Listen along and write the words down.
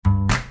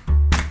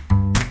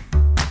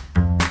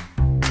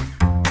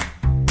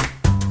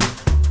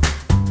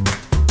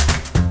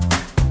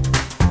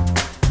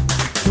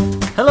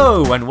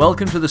Hello and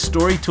welcome to the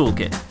Story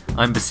Toolkit.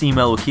 I'm Basim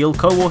El-Wakil,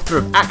 co-author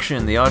of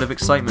Action, The Art of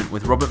Excitement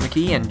with Robert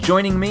McKee, and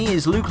joining me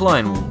is Luke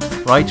Lionel,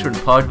 writer and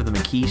part of the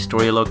McKee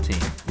Storylog team.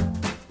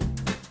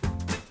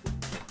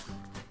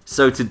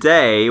 So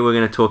today we're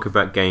going to talk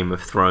about Game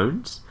of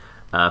Thrones,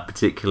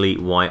 particularly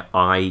why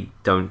I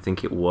don't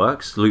think it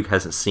works. Luke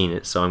hasn't seen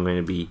it, so I'm going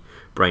to be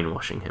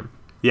brainwashing him.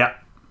 Yeah,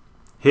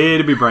 here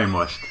to be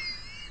brainwashed.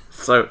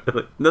 So,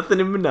 nothing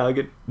in my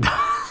noggin.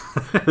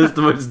 That's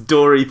the most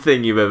Dory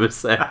thing you've ever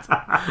said.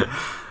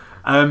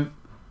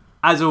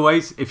 As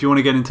always, if you want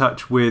to get in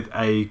touch with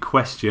a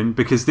question,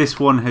 because this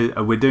one,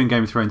 we're doing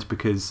Game of Thrones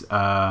because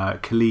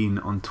Colleen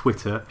on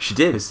Twitter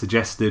has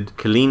suggested...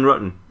 Colleen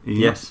Rutten,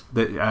 yes.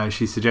 That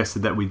she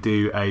suggested that we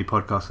do a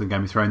podcast on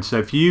Game of Thrones. So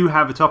if you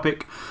have a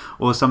topic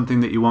or something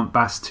that you want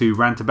Bas to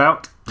rant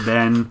about,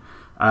 then...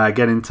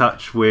 get in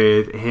touch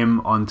with him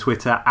on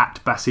Twitter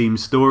at Basim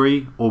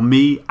Story or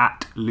me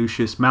at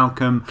Lucius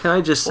Malcolm. Can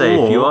I just say,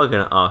 if you are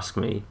going to ask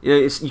me,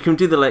 you can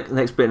do the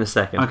next bit in a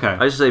second. Okay.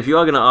 I just say, if you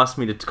are going to ask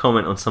me to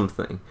comment on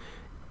something,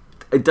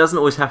 it doesn't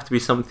always have to be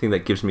something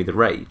that gives me the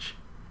rage.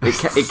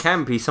 It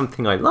can be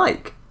something I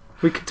like.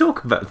 We could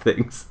talk about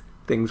things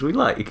we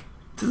like.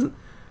 Doesn't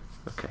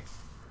okay.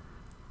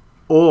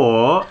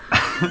 Or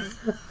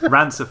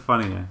rants are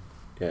funnier.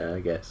 Yeah, I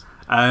guess.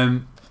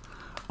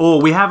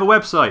 Or we have a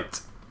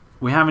website.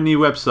 We have a new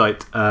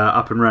website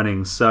up and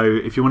running. So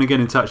if you want to get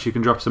in touch, you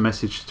can drop us a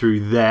message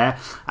through there.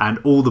 And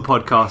all the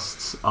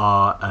podcasts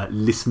are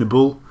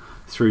listenable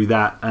through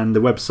that. And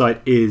the website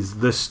is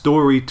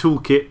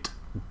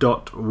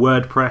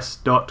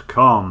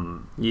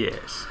thestorytoolkit.wordpress.com.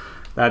 Yes.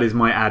 That is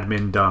my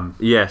admin done.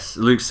 Yes,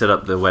 Luke set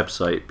up the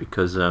website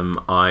because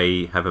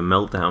I have a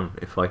meltdown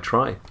if I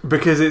try.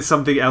 Because it's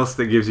something else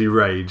that gives you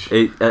rage.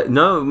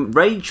 No,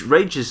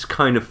 rage is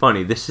kind of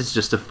funny. This is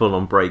just a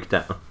full-on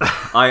breakdown.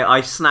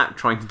 I snapped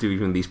trying to do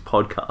even these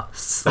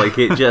podcasts. Like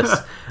it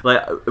just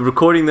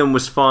recording them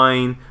was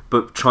fine,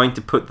 but trying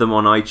to put them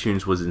on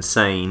iTunes was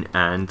insane,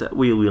 and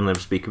we'll never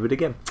speak of it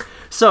again.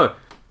 So.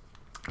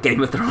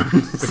 Game of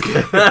Thrones.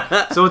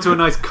 So onto a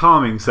nice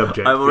calming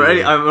subject. I'm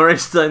already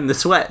starting the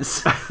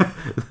sweats.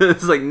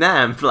 It's like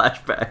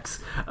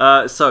flashbacks.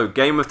 So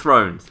Game of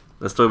Thrones.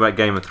 Let's talk about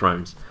Game of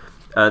Thrones.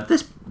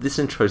 This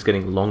intro is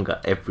getting longer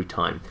every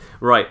time.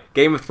 Right,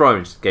 Game of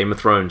Thrones.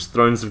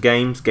 Thrones of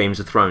Games, Games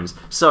of Thrones.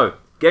 So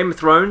Game of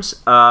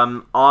Thrones.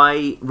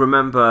 I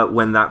remember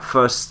when that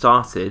first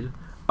started.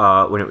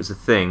 When it was a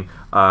thing.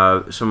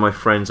 Some of my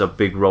friends are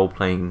big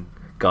role-playing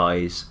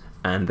guys.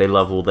 And they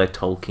love all their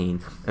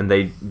Tolkien, and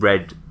they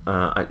read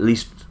at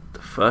least the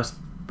first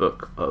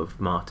book of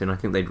Martin. I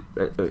think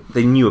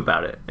they knew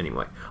about it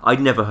anyway. I'd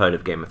never heard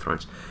of Game of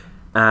Thrones,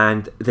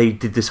 and they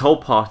did this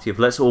whole party of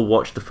let's all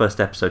watch the first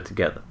episode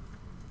together.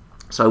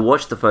 So I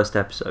watched the first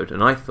episode,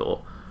 and I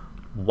thought,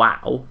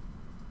 wow,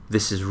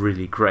 this is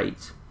really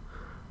great.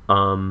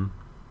 So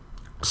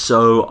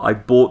I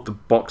bought the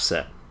box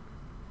set.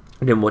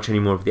 I didn't watch any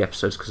more of the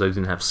episodes because I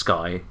didn't have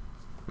Sky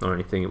or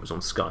anything. It was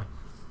on Sky.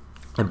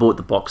 I bought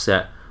the box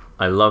set.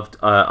 I loved.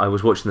 I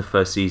was watching the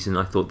first season.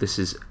 I thought this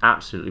is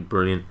absolutely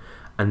brilliant.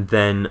 And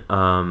then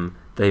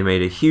they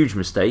made a huge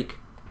mistake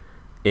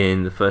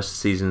in the first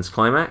season's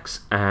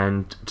climax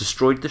and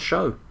destroyed the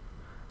show.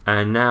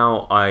 And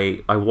now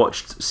I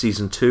watched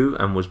season 2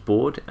 and was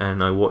bored.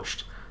 And I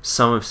watched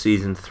some of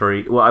season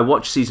 3. Well, I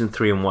watched season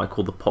 3 in what I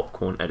call the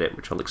popcorn edit,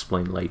 which I'll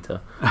explain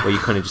later, where you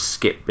kind of just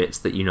skip bits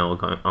that you know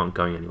aren't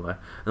going anywhere.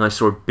 And I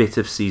saw a bit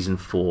of season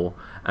 4.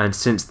 And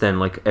since then,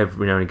 like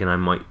every now and again, I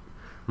might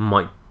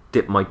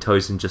dip my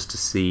toes in just to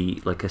see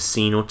like a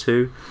scene or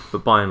two,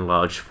 but by and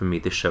large for me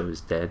the show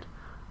is dead.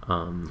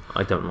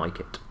 I don't like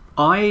it.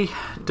 I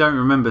don't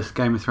remember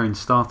Game of Thrones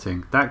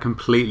starting. That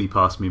completely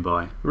passed me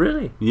by.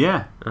 Really?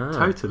 Yeah,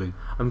 totally.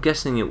 I'm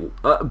guessing it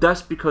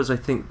that's because I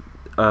think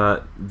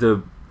it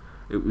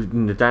was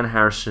Dan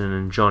Harrison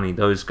and Johnny,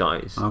 those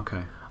guys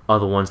are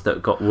the ones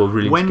that were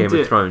really into Game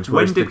of Thrones.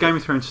 When did Game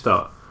of Thrones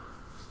start?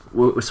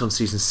 Well, it's on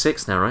season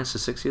 6 now, right? So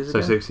 6 years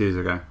ago? So 6 years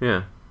ago.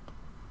 Yeah.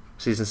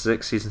 Season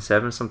 6, season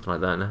 7, something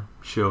like that now.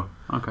 Sure.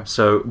 Okay.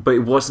 So, but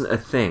it wasn't a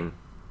thing.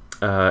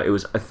 It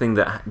was a thing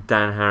that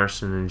Dan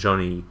Harrison and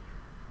Johnny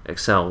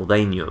Excel,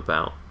 they knew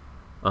about.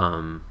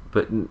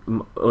 But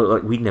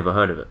like we'd never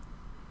heard of it.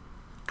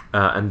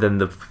 And then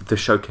the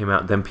show came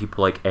out, then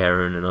people like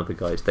Aaron and other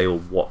guys, they all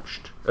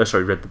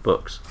read the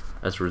books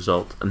as a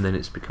result, and then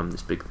it's become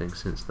this big thing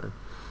since then.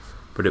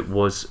 But it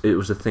was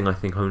a thing I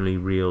think only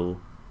real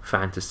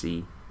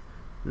fantasy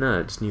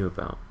nerds knew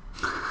about.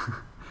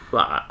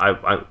 Well,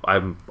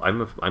 I'm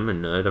a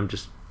nerd. I'm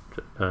just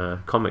a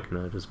comic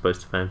nerd as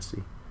opposed to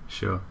fantasy.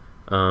 Sure.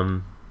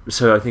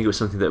 So I think it was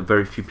something that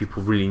very few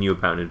people really knew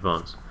about in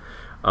advance,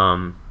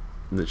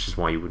 which is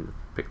why you wouldn't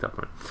have picked up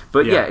on it.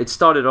 But yeah, it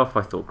started off,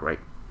 I thought, great.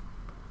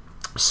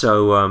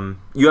 So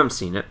you haven't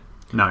seen it.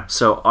 No.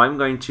 So I'm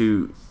going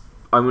to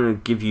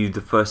give you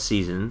the first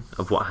season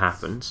of what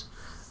happens,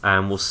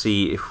 and we'll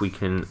see if we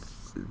can,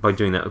 by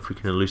doing that, if we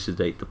can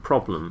elucidate the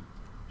problem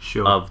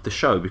of the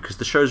show, because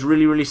the show's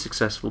really, really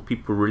successful.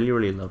 People really,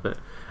 really love it.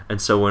 And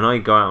so when I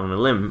go out on a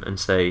limb and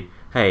say,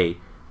 hey,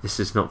 this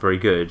is not very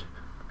good.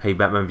 Hey,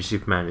 Batman v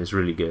Superman is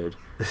really good,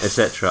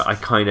 etc. I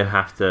kind of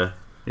have to.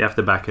 You have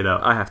to back it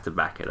up. I have to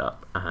back it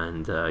up,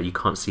 and you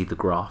can't see the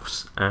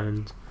graphs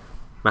and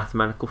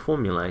mathematical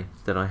formulae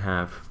that I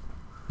have.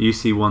 You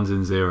see ones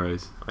and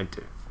zeros. I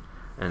do,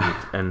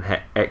 and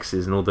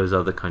X's and all those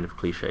other kind of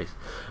cliches.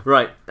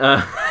 Right,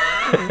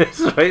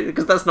 sorry,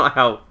 because that's not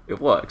how it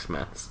works,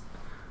 maths.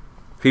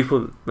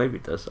 People, maybe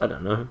it does. I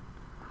don't know.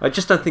 I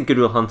just don't think Good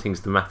Will Hunting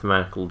is the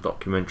mathematical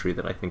documentary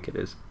that I think it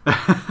is.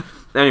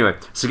 Anyway,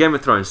 so Game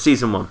of Thrones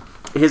season 1.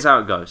 Here's how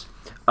it goes.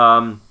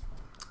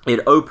 It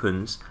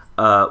opens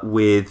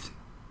with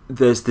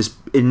there's this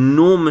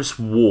enormous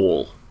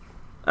wall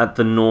at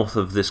the north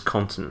of this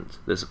continent.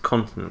 There's a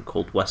continent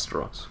called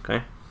Westeros,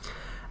 okay?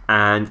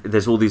 And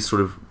there's all these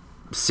sort of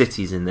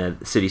cities in there,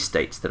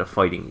 city-states that are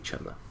fighting each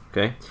other,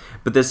 okay?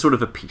 But there's sort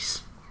of a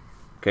peace,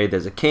 okay?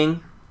 There's a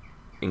king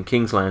in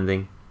King's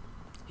Landing.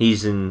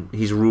 He's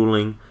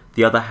ruling.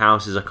 The other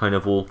houses are kind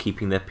of all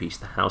keeping their peace.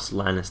 The House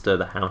Lannister,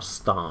 the House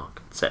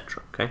Stark,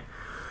 etc., okay?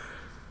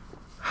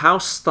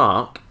 House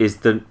Stark is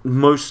the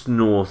most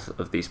north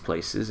of these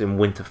places in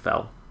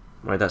Winterfell,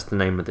 right? That's the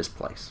name of this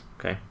place,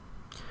 okay?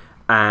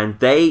 And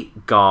they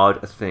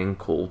guard a thing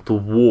called the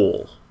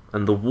Wall.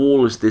 And the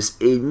Wall is this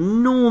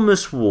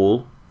enormous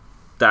wall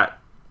that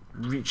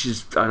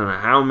reaches, I don't know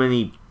how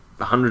many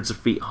hundreds of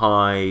feet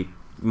high,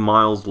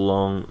 miles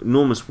long,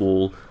 enormous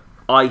wall,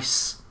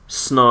 ice,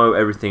 snow,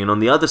 everything. And on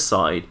the other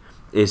side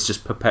is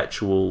just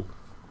perpetual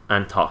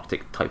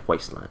Antarctic type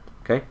wasteland,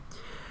 okay?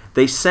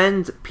 They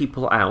send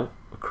people out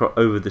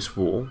over this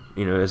wall,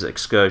 as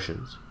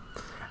excursions.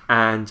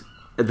 And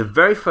at the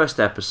very first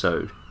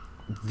episode,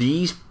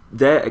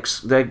 their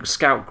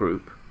scout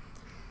group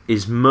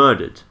is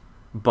murdered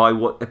by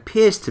what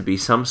appears to be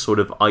some sort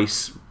of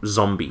ice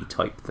zombie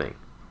type thing.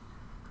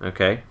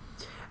 Okay?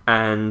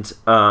 And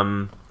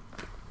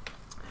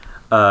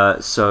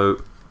so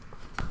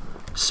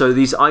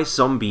these ice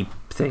zombie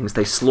things,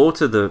 they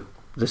slaughter the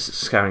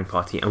scouting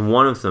party, and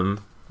one of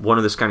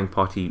the scouting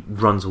party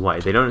runs away.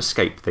 They don't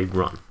escape, they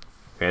run.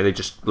 Okay? They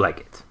just leg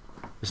it.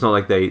 It's not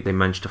like they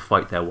manage to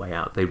fight their way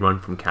out. They run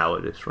from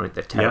cowardice, right?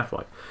 They're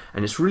terrified. Yeah.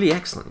 And it's really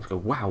excellent. You go,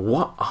 wow,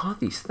 what are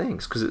these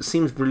things? Because it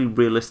seems really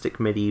realistic,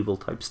 medieval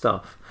type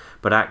stuff.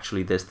 But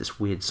actually there's this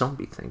weird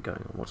zombie thing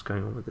going on. What's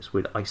going on with this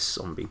weird ice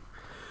zombie?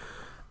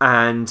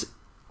 And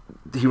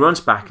he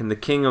runs back, and the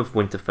King of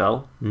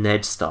Winterfell,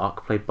 Ned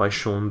Stark, played by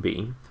Sean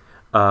Bean,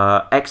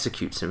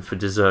 executes him for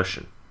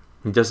desertion.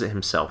 He does it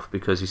himself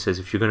because he says,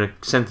 if you're going to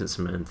sentence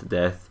a man to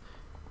death,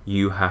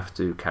 you have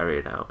to carry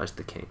it out as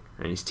the king.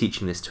 And he's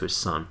teaching this to his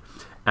son.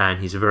 And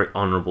he's a very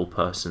honourable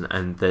person.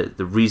 And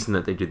the reason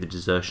that they do the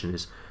desertion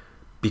is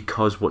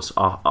because what's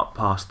up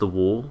past the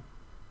wall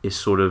is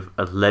sort of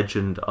a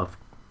legend of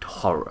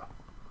horror.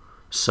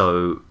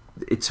 So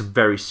it's a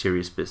very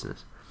serious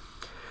business.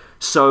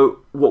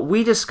 So what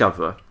we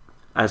discover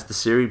as the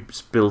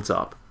series builds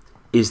up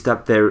is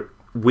that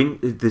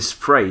this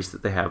phrase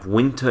that they have,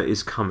 winter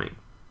is coming.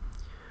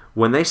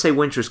 When they say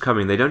winter is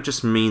coming, they don't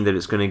just mean that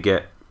it's going to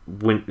get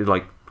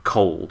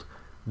cold.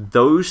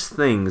 Those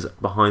things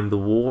behind the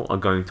wall are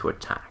going to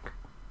attack.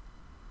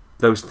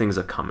 Those things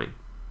are coming.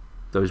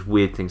 Those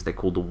weird things they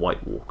call the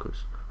White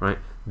Walkers, right?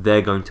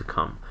 They're going to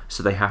come.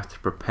 So they have to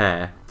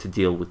prepare to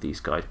deal with these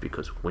guys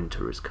because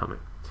winter is coming.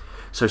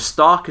 So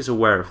Stark is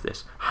aware of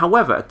this.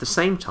 However, at the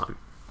same time,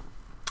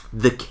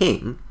 the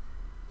King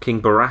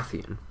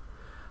Baratheon,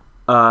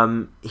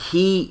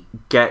 he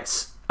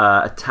gets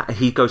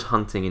he goes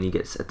hunting and he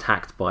gets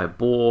attacked by a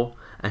boar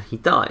and he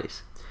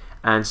dies.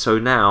 And so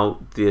now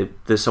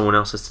there's someone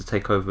else has to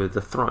take over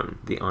the throne,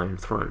 the Iron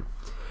Throne.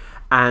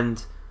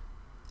 And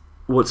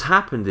what's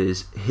happened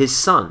is his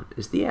son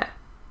is the heir,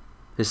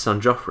 his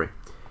son Joffrey.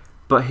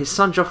 But his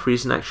son Joffrey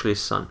isn't actually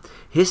his son.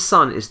 His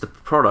son is the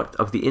product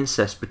of the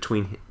incest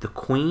between the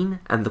Queen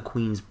and the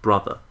Queen's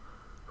brother,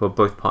 who are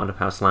both part of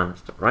House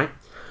Lannister, right?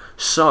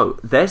 So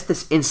there's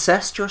this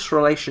incestuous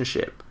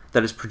relationship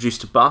that has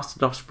produced a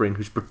bastard offspring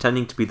who's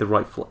pretending to be the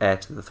rightful heir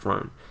to the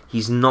throne.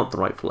 He's not the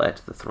rightful heir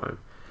to the throne.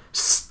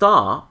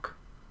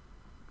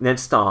 Ned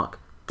Stark,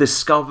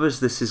 discovers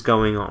this is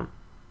going on.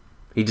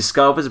 He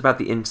discovers about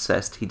the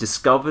incest. He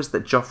discovers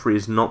that Joffrey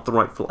is not the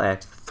rightful heir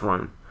to the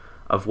throne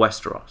of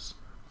Westeros.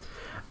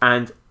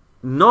 And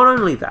not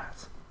only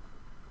that,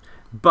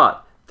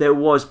 but there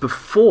was,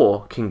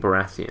 before King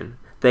Baratheon,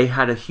 they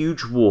had a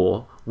huge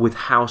war with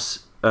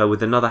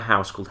another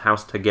house called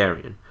House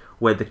Targaryen,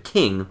 where the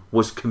king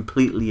was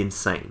completely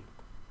insane,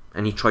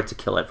 and he tried to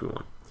kill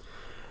everyone.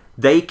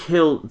 They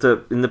killed,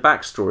 in the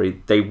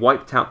backstory, they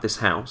wiped out this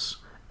house,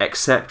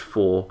 except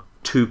for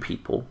 2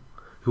 people,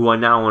 who are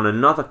now on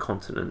another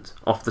continent,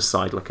 off the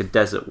side, like a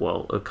desert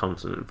world, a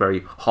continent,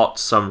 very hot,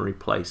 summery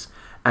place,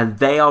 and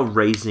they are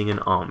raising an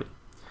army.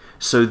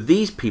 So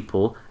these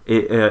people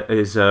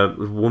is a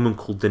woman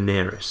called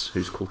Daenerys,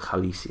 who's called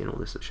Khaleesi and all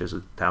this, she has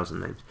 1,000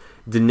 names.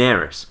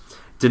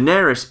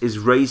 Daenerys is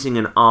raising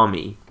an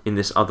army in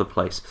this other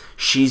place.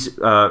 She's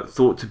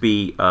thought to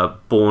be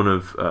born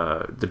of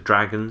the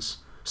dragons,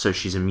 so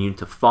she's immune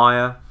to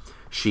fire.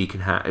 She can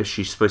have.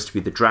 She's supposed to be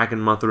the dragon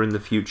mother in the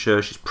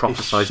future. She's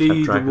prophesied Is to have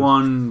she dragons. the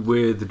one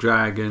with the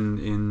dragon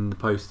in the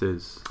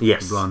posters?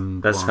 Yes, The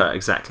blonde that's one? her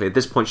exactly. At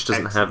this point, she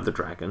doesn't Excellent. have the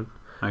dragon,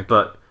 Okay.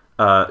 but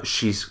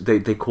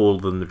they call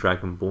them the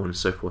Dragonborn and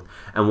so forth.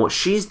 And what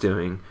she's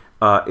doing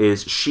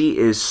is she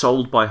is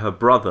sold by her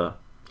brother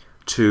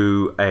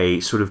to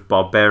a sort of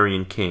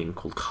barbarian king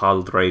called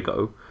Khal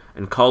Drogo,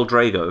 and Khal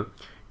Drogo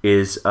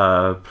is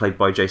played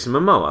by Jason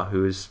Momoa,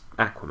 who is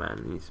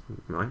Aquaman.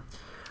 Right?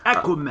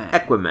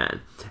 Aquaman,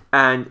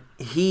 and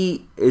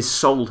he is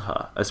sold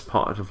her as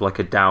part of like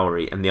a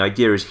dowry, and the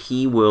idea is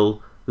he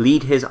will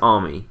lead his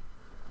army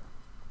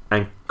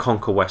and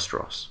conquer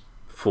Westeros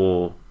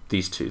for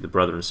these two, the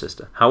brother and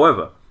sister.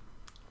 However,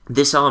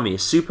 this army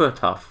is super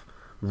tough,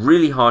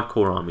 really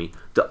hardcore army.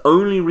 The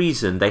only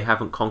reason they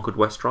haven't conquered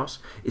Westeros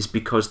is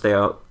because they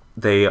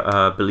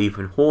believe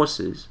in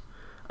horses,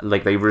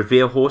 like they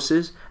revere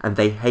horses, and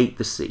they hate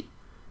the sea.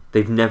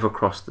 They've never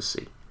crossed the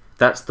sea.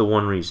 That's the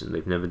one reason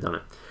they've never done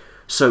it.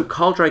 So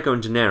Khal Drogo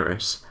and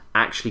Daenerys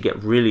actually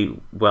get really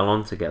well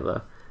on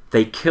together.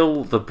 They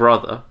kill the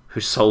brother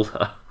who sold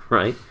her,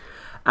 right?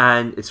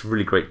 And it's a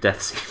really great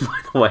death scene, by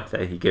the way,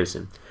 that he gives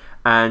him.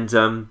 And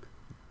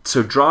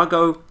so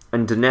Drogo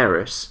and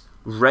Daenerys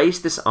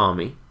raise this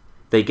army.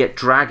 They get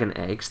dragon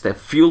eggs. They're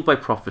fueled by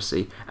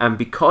prophecy. And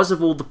because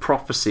of all the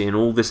prophecy and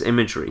all this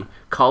imagery,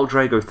 Khal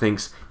Drogo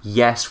thinks,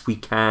 yes, we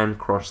can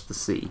cross the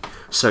sea.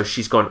 So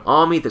she's got an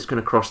army that's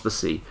going to cross the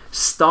sea.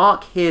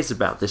 Stark hears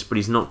about this, but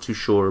he's not too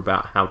sure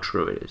about how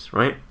true it is,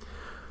 right?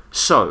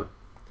 So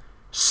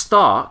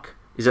Stark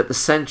is at the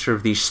center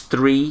of these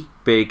three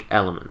big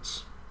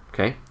elements,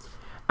 okay?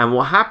 And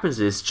what happens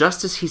is,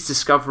 just as he's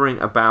discovering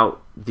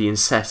about the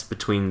incest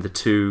between the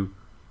two,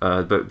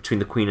 between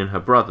the Queen and her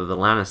brother, the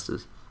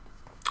Lannisters,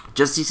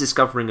 just as he's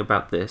discovering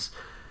about this,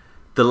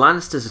 the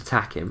Lannisters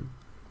attack him,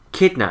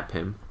 kidnap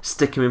him,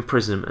 stick him in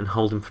prison, and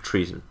hold him for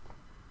treason.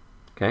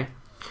 Okay?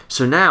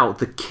 So now,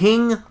 the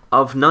King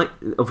of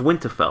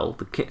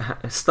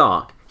Winterfell,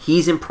 Stark,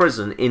 he's in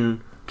prison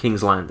in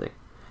King's Landing,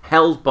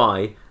 held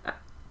by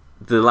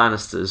the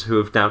Lannisters, who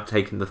have now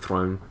taken the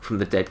throne from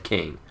the dead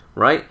king,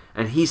 right?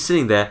 And he's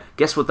sitting there.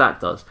 Guess what that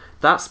does?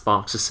 That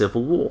sparks a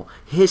civil war.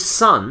 His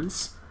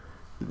sons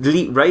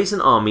raise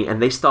an army,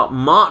 and they start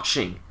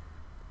marching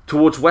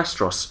towards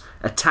Westeros,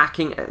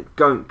 attacking,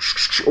 going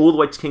all the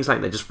way to King's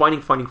Landing. They're just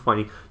fighting.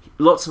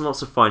 Lots and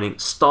lots of fighting.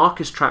 Stark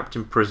is trapped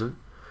in prison,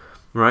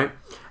 right?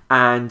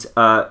 And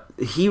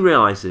he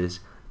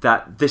realizes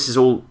that this is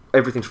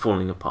everything's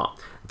falling apart.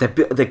 They're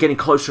getting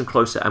closer and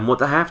closer, and what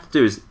they have to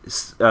do is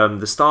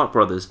the Stark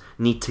brothers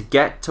need to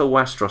get to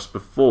Westeros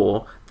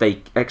before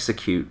they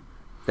execute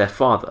their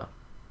father.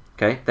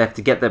 Okay, they have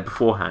to get there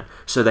beforehand,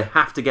 so they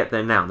have to get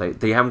there now.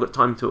 They haven't got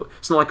time to.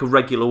 It's not like a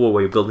regular war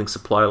where you're building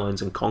supply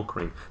lines and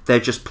conquering. They're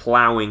just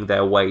ploughing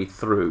their way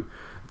through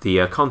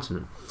the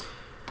continent,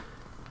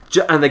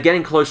 and they're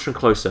getting closer and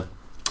closer.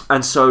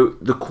 And so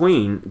the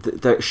Queen,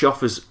 she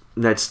offers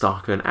Ned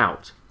Stark an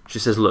out. She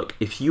says, "Look,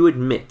 if you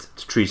admit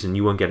to treason,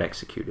 you won't get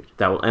executed.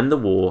 That will end the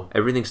war.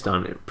 Everything's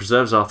done. It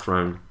preserves our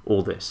throne.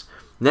 All this."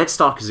 Ned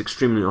Stark is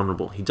extremely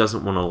honourable. He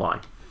doesn't want to lie.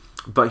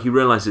 But he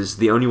realizes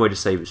the only way to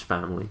save his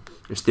family,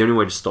 it's the only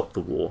way to stop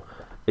the war,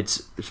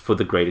 it's for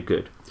the greater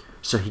good.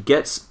 So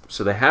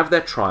they have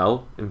their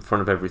trial in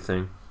front of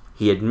everything.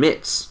 He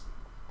admits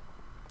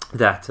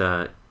that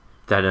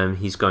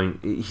he's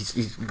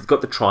got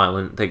the trial,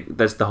 and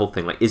there's the whole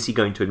thing. Like, is he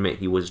going to admit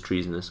he was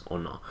treasonous or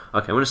not?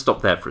 Okay, I'm going to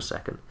stop there for a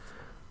second.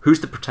 Who's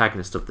the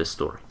protagonist of this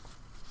story?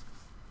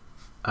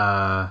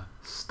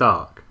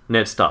 Stark.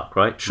 Ned Stark,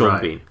 right? Sean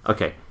Right. Bean.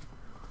 Okay.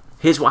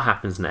 Here's what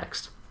happens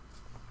next.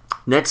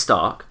 Ned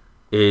Stark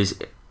is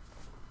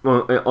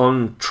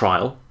on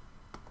trial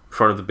in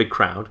front of the big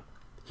crowd.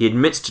 He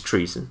admits to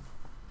treason.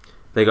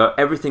 They go,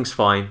 everything's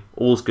fine,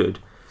 all's good.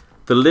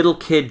 The little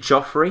kid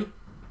Joffrey,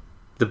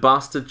 the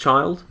bastard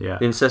child,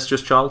 the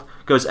incestuous child,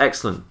 goes,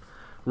 excellent.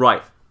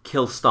 Right,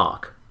 kill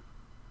Stark.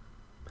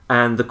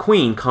 And the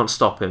Queen can't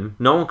stop him.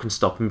 No one can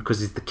stop him because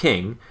he's the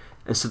king.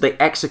 And so they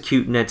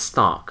execute Ned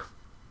Stark.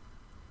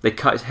 They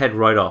cut his head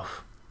right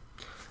off.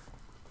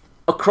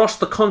 Across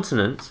the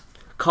continent,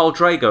 Khal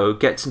Drogo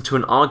gets into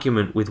an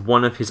argument with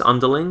one of his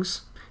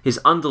underlings. His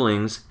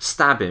underlings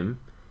stab him.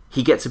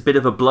 He gets a bit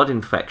of a blood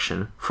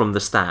infection from the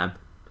stab.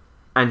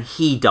 And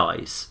he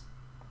dies.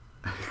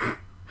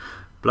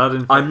 Blood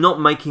infection? I'm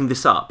not making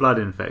this up. Blood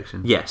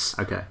infection? Yes.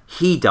 Okay.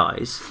 He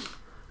dies.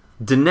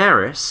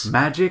 Daenerys...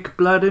 Magic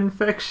blood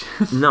infection?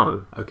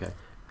 No. Okay.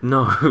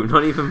 No,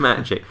 not even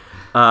magic.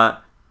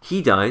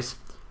 He dies.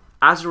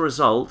 As a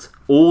result,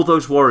 all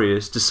those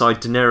warriors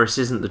decide Daenerys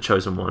isn't the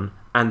chosen one,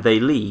 and they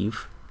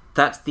leave.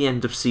 That's the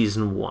end of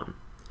season 1.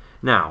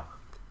 Now,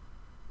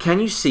 can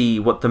you see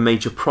what the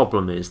major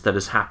problem is that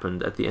has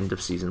happened at the end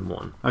of season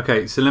 1?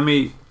 Okay, so let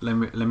me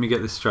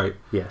get this straight.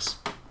 Yes.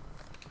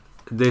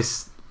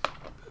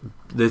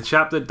 The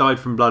chap that died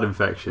from blood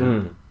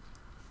infection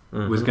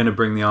was going to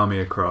bring the army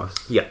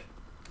across. Yeah.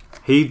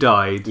 He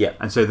died, Yeah.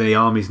 and so the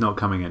army's not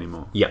coming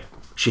anymore. Yeah.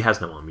 She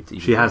has no army to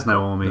She has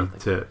no army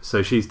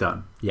so she's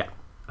done. Yeah.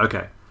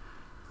 Okay.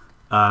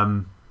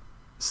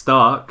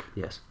 Stark,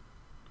 Yes.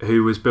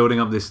 who was building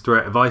up this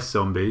threat of ice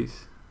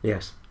zombies.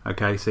 Yes.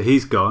 Okay, so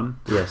he's gone.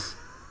 Yes.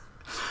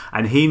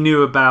 And he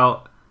knew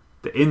about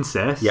the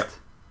incest. Yep.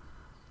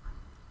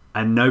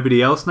 And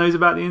nobody else knows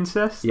about the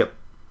incest? Yep.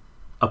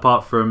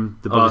 Apart from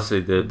the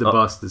bastard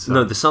son.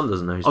 No, the son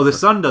doesn't know. The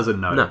son doesn't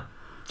know. No.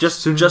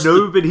 Just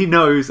nobody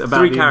knows about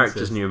three the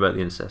characters incest. knew about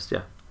the incest.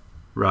 Yeah.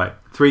 Right.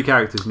 3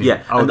 characters knew.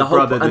 Yeah. And the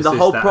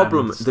whole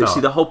problem.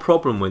 Stark. The whole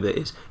problem with it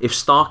is if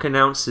Stark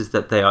announces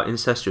that they are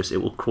incestuous,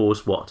 it will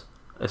cause what?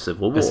 A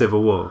civil war. A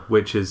civil war,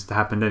 which has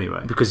happened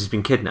anyway. Because he's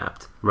been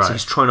kidnapped. Right. So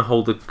he's trying to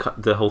hold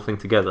the whole thing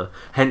together.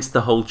 Hence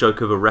the whole joke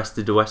of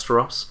Arrested to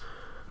Westeros,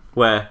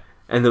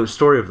 and the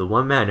story of the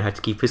one man who had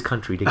to keep his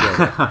country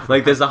together.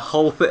 Like there's a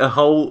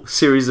whole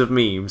series of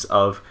memes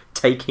of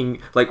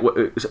taking, like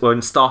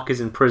when Stark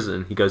is in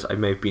prison, he goes, "I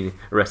may have been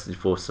arrested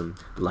for some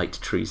light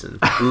treason."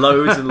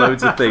 Loads and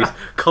loads of things.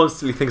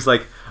 Constantly things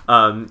like,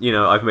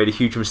 I've made a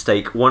huge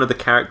mistake. One of the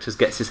characters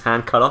gets his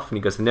hand cut off, and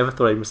he goes, "I never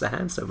thought I'd miss a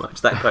hand so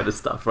much." That kind of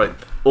stuff, right?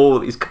 All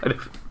these kind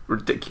of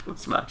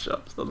ridiculous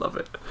mashups. I love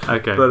it.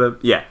 Okay,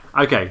 but yeah.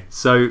 Okay,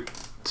 so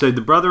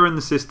the brother and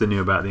the sister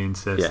knew about the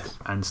incest Yes.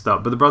 and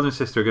Stark, but the brother and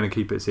sister are going to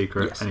keep it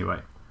secret Yes. anyway.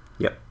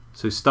 Yep.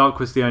 So Stark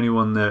was the only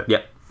one that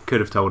could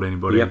have told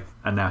anybody, Yep.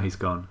 and now he's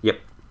gone. Yep.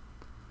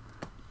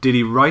 Did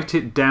he write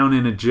it down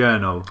in a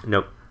journal?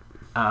 Nope.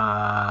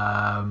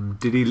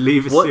 Did he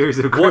leave a series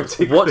of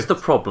cryptic What's clues? the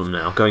problem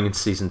now going into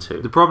season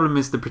 2? The problem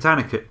is the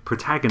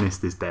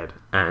protagonist is dead.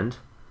 And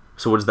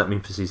so what does that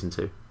mean for season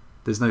 2?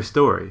 There's no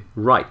story.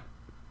 Right.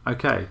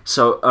 Okay.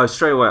 So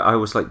straight away I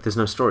was like, there's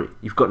no story.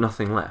 You've got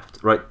nothing left,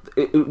 right?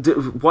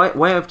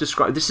 Why I've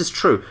described this is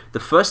true. The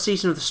first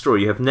season of the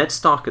story, you have Ned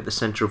Stark at the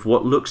center of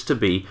what looks to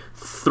be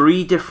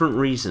 3 different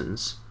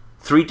reasons,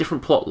 3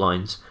 different plot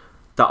lines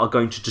that are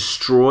going to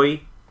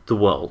destroy the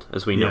world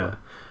as we know it.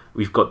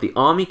 We've got the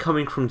army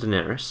coming from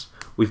Daenerys.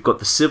 We've got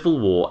the civil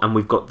war, and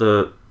we've got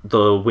the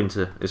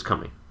winter is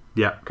coming.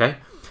 Yeah. Okay.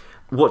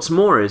 What's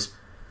more is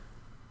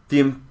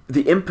the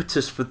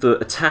impetus for the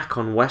attack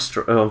on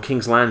on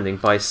King's Landing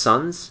by his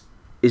sons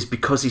is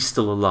because he's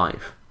still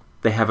alive.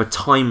 They have a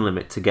time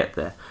limit to get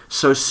there.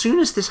 So as soon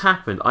as this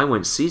happened, I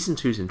went, season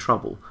 2's in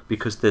trouble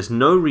because there's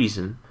no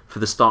reason for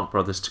the Stark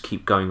brothers to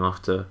keep going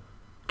after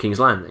King's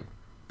Landing.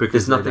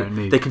 Because there's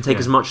nothing. They can take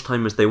as much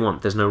time as they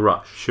want. There's no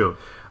rush. Sure.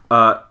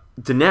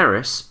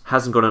 Daenerys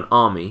hasn't got an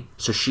army,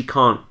 so she's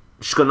got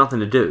nothing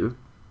to do.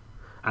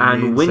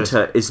 And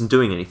Winter isn't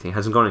doing anything,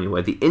 hasn't gone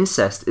anywhere. The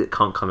incest, it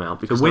can't come out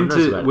because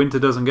Winter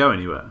doesn't go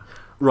anywhere.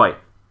 Right.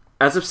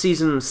 As of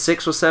season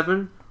 6 or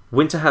 7,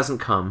 Winter hasn't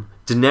come.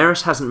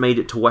 Daenerys hasn't made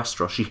it to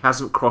Westeros. She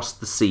hasn't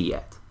crossed the sea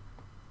yet.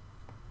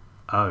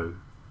 Oh.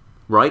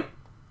 Right?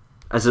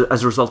 As a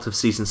result of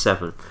season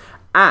 7.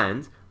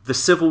 And the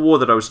civil war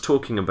that I was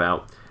talking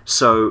about.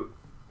 So,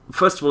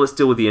 first of all, let's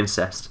deal with the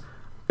incest.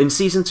 In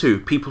season 2,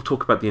 people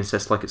talk about the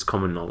incest like it's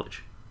common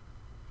knowledge.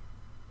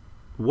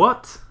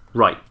 What?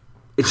 Right.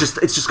 It's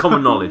just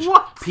common knowledge.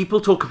 What? People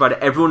talk about it.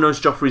 Everyone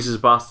knows Joffrey's is a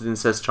bastard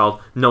incest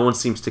child. No one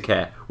seems to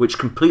care, which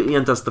completely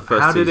undoes the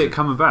first How season. did it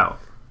come about?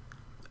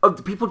 Oh,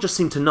 people just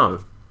seem to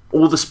know.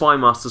 All the spy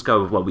masters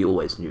go, well, we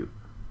always knew.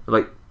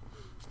 Like,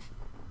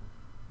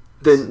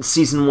 then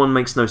season 1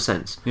 makes no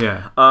sense.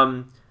 Yeah.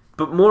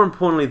 But more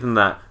importantly than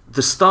that,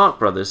 the Stark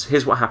brothers,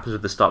 here's what happens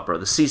with the Stark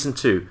brothers. Season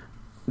 2,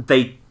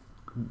 they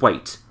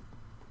wait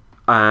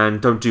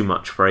and don't do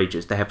much for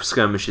ages. They have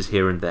skirmishes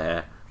here and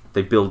there.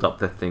 They build up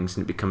their things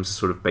and it becomes a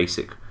sort of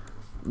basic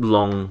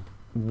long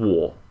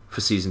war for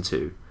season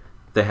 2.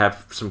 They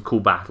have some cool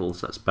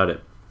battles, that's about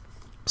it.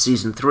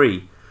 Season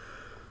 3,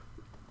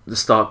 the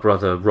Stark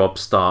brother, Robb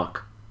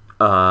Stark,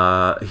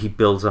 he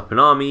builds up an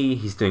army,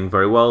 he's doing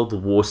very well, the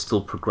war's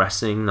still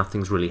progressing,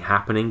 nothing's really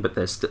happening, but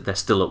they're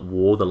still at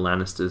war. The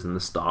Lannisters and the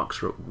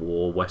Starks are at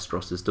war,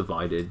 Westeros is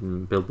divided,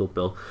 and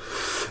build.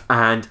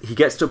 And he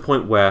gets to a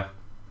point where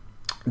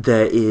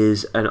there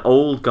is an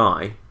old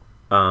guy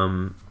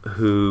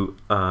who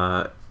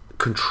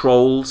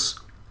controls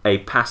a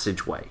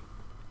passageway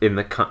in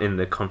the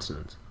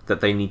continent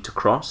that they need to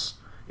cross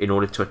in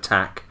order to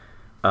attack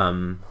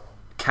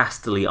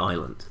Casterly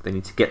Island. They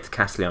need to get to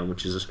Casterly Island,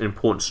 which is an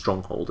important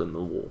stronghold in the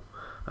war.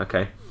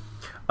 Okay,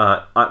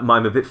 I'm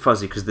a bit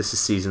fuzzy because this is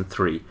season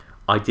 3.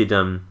 I did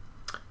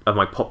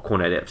my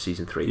popcorn edit of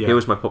season 3. Yeah. Here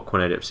was my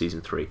popcorn edit of season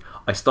 3.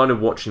 I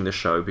started watching the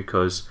show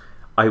because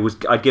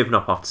I'd given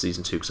up after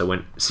season 2 because I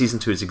went, season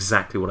 2 is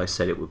exactly what I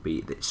said it would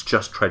be. It's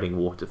just treading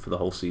water for the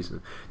whole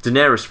season.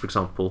 Daenerys, for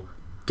example,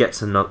 gets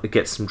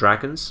some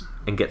dragons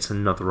and gets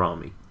another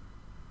army.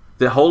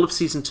 The whole of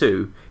season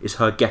 2 is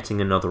her getting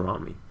another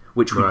army,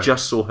 which we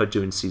just saw her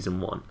do in season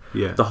 1.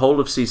 Yeah. The whole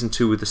of season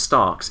 2 with the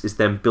Starks is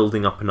them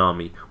building up an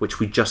army, which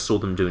we just saw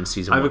them do in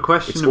season 1. I have a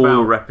question it's about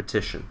all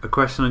repetition. A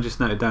question I just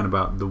noted down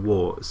about the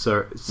war.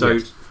 So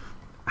Yes.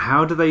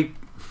 how do they?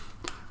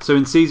 So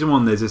in season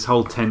 1, there's this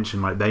whole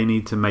tension, like they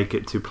need to make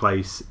it to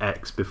place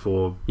X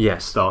before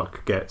Yes.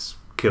 Stark gets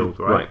killed,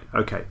 right?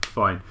 Okay,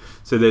 fine.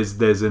 So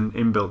there's an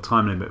inbuilt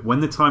time limit. When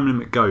the time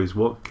limit goes,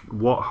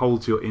 what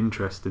holds your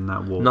interest in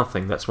that war?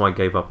 Nothing. That's why I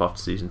gave up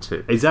after season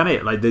 2. Is that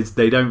it? Like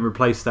they don't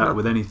replace that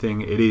with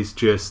anything. It is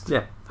just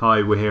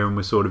hi, we're here and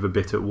we're sort of a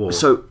bit at war.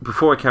 So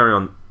before I carry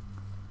on,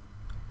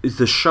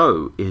 the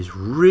show is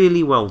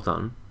really well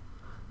done.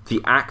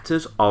 The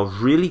actors are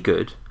really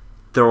good.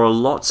 There are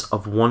lots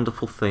of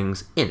wonderful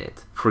things in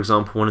it. For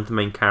example, one of the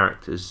main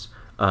characters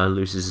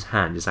loses his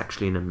hand is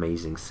actually an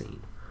amazing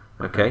scene.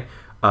 Okay?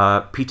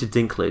 Peter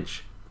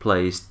Dinklage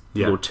plays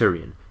Lord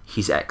Tyrion.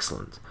 He's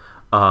excellent.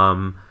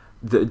 So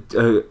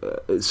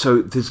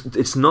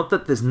it's not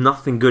that there's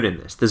nothing good in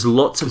this. There's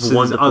lots of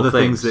wonderful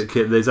things.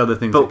 There's other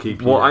things that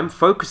keep you. What I'm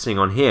focusing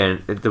on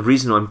here, the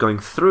reason I'm going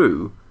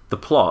through the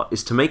plot,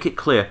 is to make it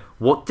clear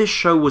what this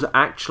show was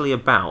actually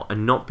about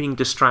and not being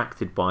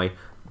distracted by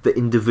the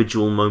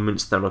individual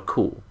moments that are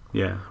cool.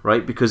 Yeah.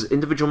 Right? Because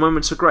individual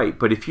moments are great,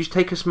 but if you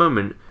take this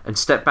moment and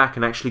step back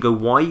and actually go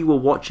why you were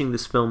watching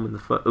this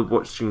film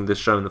watching this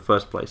show in the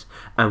first place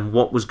and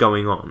what was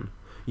going on,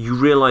 you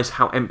realise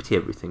how empty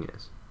everything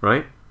is,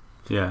 right?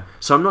 Yeah.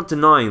 So I'm not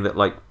denying that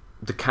like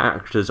the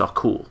characters are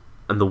cool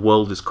and the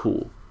world is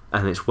cool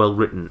and it's well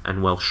written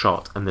and well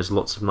shot and there's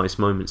lots of nice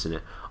moments in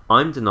it.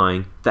 I'm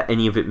denying that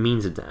any of it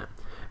means a damn,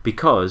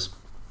 because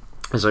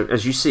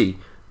as you see,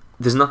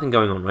 there's nothing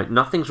going on, right?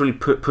 Nothing's really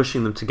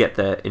pushing them to get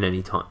there in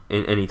any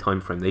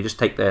time frame. They just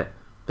take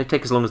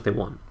as long as they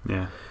want.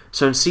 Yeah.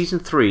 So in season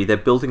 3, they're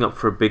building up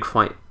for a big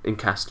fight in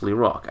Casterly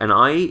Rock, and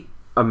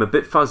I'm a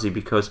bit fuzzy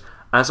because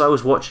as I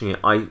was watching it,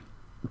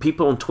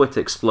 people on Twitter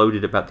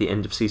exploded about the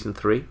end of season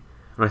 3,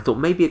 and I thought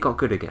maybe it got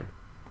good again.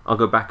 I'll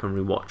go back and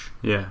rewatch.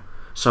 Yeah.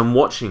 So I'm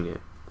watching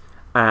it,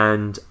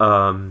 and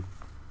I'm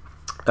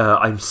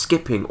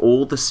skipping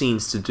all the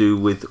scenes to do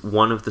with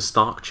one of the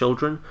Stark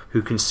children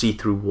who can see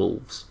through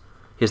wolves.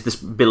 He has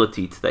this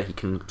ability that he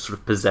can sort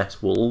of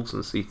possess wolves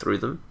and see through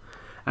them.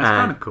 That's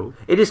kind of cool.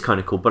 It is kind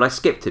of cool, but I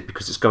skipped it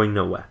because it's going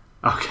nowhere.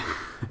 Okay.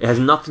 It has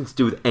nothing to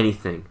do with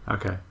anything.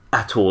 Okay.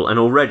 At all. And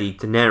already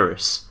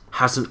Daenerys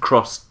hasn't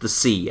crossed the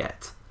sea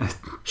yet.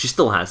 She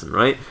still hasn't,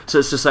 right? So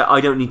it's just like,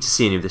 I don't need to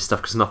see any of this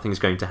stuff because nothing's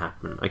going to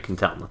happen. I can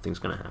tell nothing's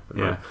going to happen.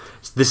 Yeah. Right?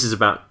 So this is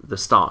about the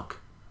Stark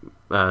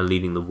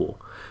leading the war.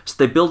 So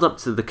they build up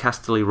to the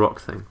Casterly Rock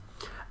thing.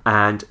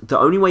 And the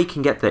only way you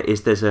can get there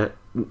is there's a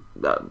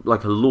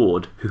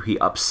lord who he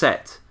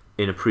upset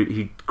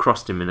he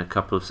crossed him in a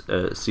couple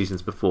of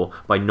seasons before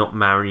by not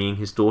marrying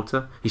his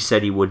daughter. He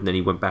said he would, and then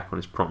he went back on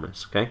his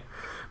promise. Okay,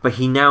 but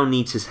he now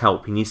needs his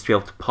help. He needs to be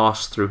able to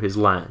pass through his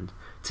land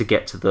to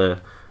get to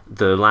the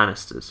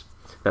Lannisters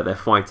that they're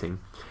fighting.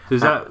 So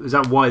is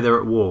that why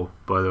they're at war?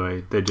 By the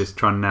way, they're just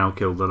trying to now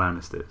kill the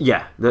Lannisters.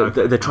 Yeah,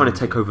 they're trying to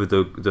take over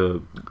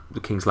the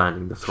King's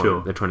Landing, the throne.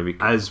 Sure. They're trying to be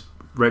as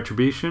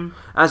retribution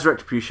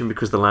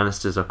because the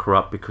Lannisters are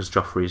corrupt because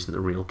Joffrey isn't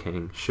the real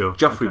king. Sure.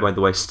 Joffrey, by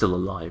the way, is still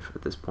alive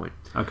at this point.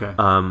 Okay.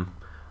 I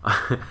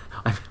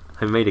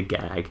made a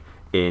gag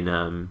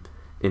in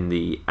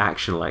the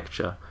action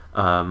lecture.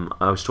 I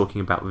was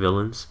talking about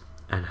villains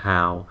and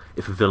how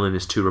if a villain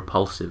is too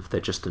repulsive,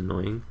 they're just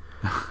annoying.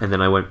 And then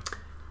I went,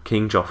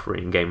 King Joffrey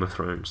in Game of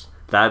Thrones.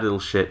 That little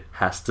shit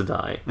has to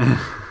die.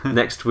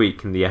 Next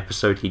week in the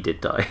episode, he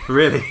did die.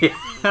 Really?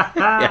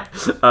 Yeah.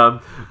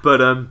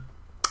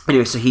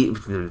 Anyway, so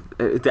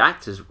the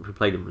actors who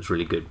played him was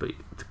really good, but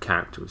the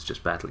character was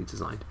just badly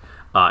designed,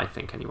 I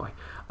think. Anyway,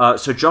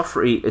 so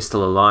Joffrey is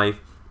still alive.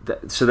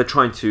 So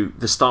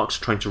the Starks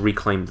are trying to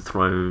reclaim the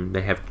throne.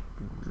 They have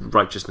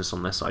righteousness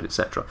on their side,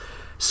 etc.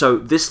 So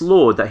this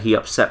lord that he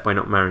upset by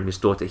not marrying his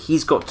daughter,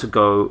 he's got to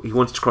go. He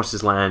wants to cross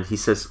his land. He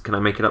says, "Can I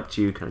make it up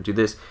to you? Can I do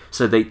this?"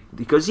 So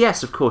he goes,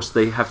 "Yes, of course."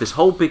 They have this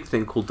whole big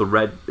thing called they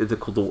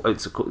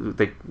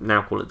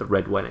now call it the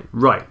Red Wedding.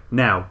 Right,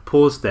 now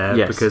pause there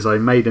because I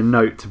made a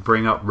note to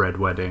bring up Red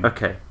Wedding.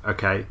 Okay.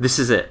 This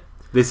is it.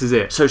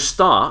 So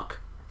Stark's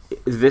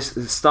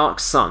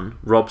son,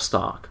 Robb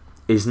Stark,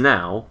 is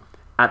now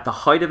at the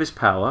height of his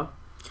power.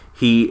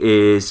 He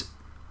is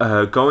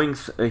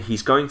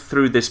he's going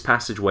through this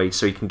passageway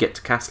so he can get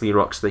to Casterly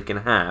Rock so they can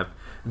have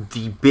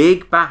the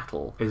big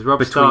battle. Is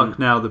Robb Stark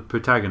now the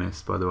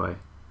protagonist, by the way?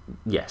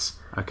 Yes.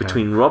 Okay.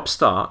 Between Robb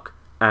Stark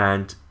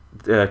and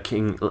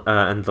King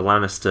and the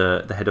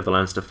head of the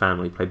Lannister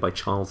family, played by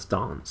Charles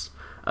Dance,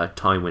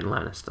 Tywin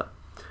Lannister.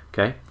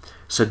 Okay,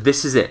 so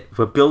this is it.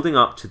 We're building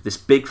up to this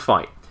big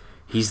fight.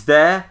 He's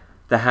there.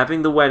 They're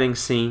having the wedding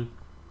scene.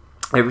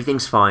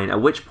 Everything's fine.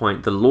 At which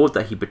point, the lord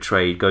that he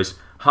betrayed goes,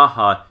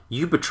 "Haha,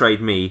 you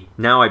betrayed me.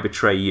 Now I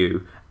betray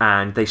you,"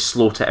 and they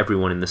slaughter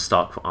everyone in the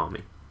Stark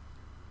army.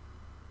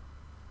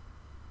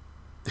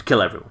 They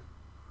kill everyone.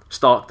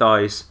 Stark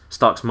dies.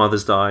 Stark's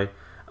mothers die.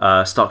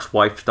 Stark's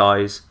wife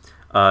dies.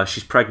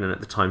 She's pregnant at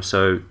the time,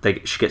 so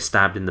she gets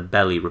stabbed in the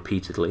belly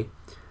repeatedly,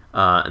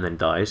 and then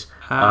dies.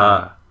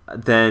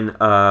 Then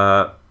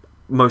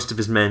most of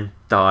his men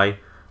die,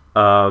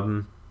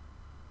 and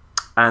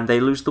they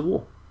lose the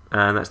war.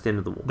 and that's the end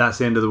of the war. That's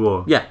the end of the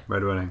war. Yeah.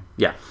 Red Wedding.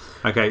 Yeah.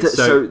 Okay.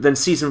 So then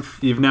season.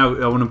 You've now.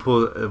 I want to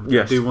pause.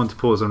 Yes. Do want to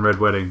pause on Red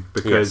Wedding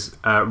because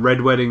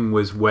Red Wedding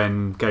was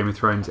when Game of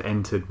Thrones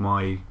entered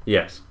my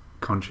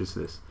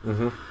consciousness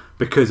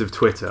because of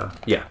Twitter.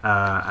 Yeah.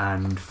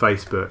 And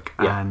Facebook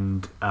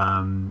and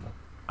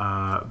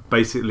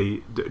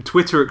basically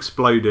Twitter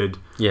exploded.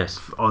 Yes.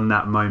 On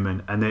that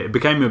moment, and it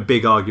became a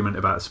big argument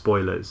about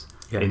spoilers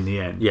in the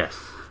end. Yes.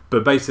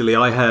 But basically,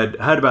 I heard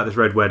about this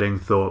Red Wedding,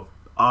 thought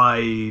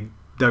I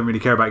don't really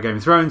care about Game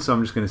of Thrones, so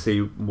I'm just going to see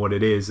what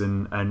it is,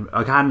 and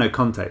I had no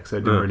context, so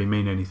it didn't really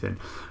mean anything.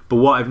 But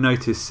what I've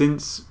noticed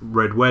since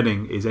Red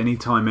Wedding is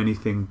anytime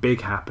anything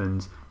big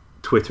happens,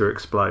 Twitter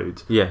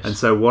explodes. Yes. And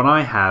so what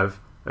I have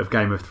of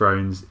Game of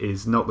Thrones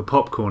is not the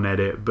popcorn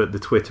edit, but the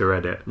Twitter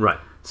edit. Right.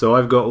 So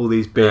I've got all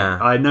these big... Yeah.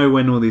 I know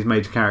when all these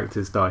major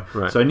characters die.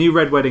 Right. So I knew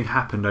Red Wedding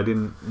happened. I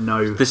didn't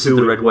know this who is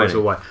the it Red was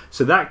Wedding. or why.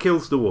 So that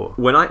kills the war.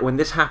 When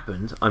this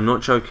happened, I'm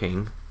not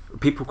joking,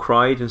 people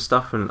cried and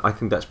stuff, and I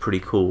think that's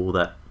pretty cool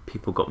that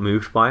people got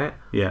moved by it.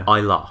 Yeah. I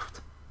laughed.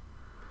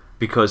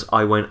 Because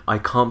I went, I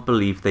can't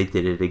believe they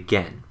did it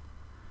again.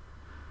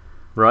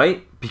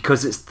 Right?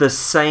 Because it's the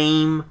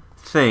same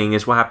thing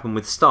as what happened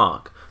with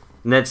Stark.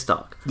 Ned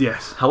Stark.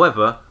 Yes.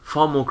 However,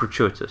 far more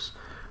gratuitous.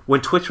 When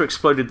Twitter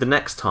exploded the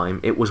next time,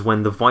 it was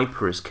when the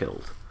Viper is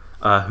killed.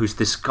 Who's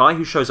this guy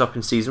who shows up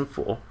in season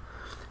 4,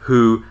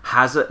 who's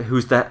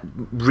that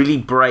really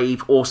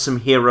brave, awesome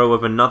hero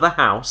of another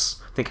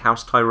house, I think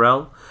House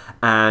Tyrell,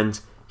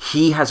 and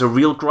he has a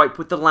real gripe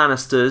with the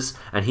Lannisters,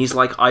 and he's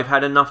like, I've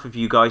had enough of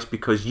you guys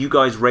because you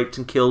guys raped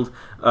and killed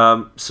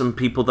some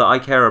people that I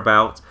care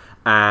about.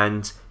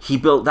 And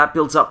that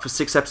builds up for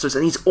 6 episodes,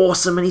 and he's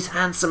awesome, and he's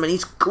handsome, and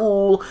he's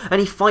cool, and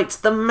he fights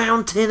the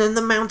Mountain, and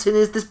the Mountain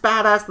is this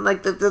badass, and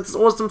like this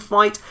awesome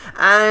fight.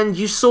 And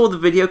you saw the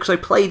video because I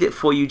played it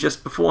for you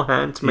just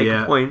beforehand to make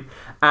a point,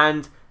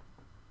 and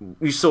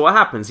you saw what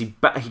happens. He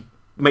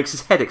makes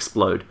his head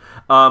explode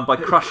by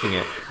crushing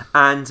it,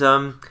 and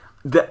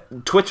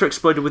Twitter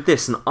exploded with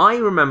this. And I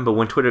remember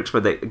when Twitter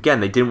exploded,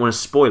 they didn't want to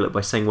spoil it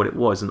by saying what it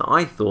was, and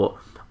I thought,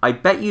 I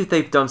bet you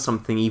they've done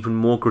something even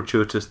more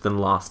gratuitous than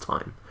last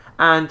time.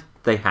 And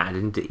they had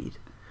indeed.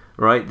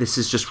 Right? This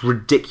is just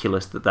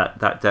ridiculous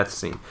that death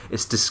scene.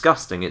 It's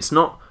disgusting. It's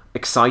not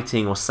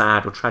exciting or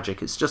sad or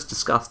tragic. It's just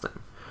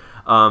disgusting.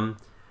 In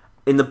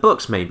the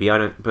books, maybe,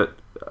 but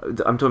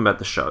I'm talking about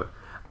the show.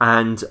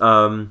 And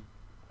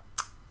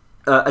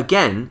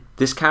again,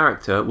 this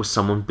character was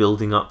someone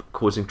building up,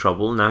 causing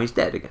trouble, and now he's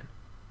dead again.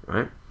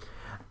 Right?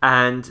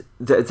 And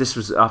this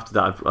was after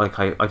that.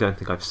 I don't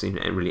think I've seen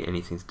really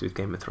anything to do with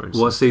Game of Thrones.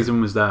 What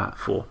season was that?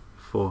 4.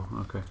 4.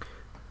 Okay.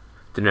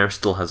 Daenerys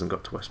still hasn't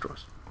got to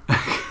Westeros.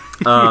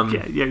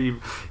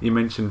 You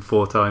mentioned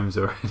 4 times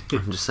already.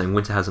 I'm just saying,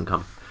 winter hasn't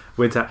come.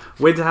 Winter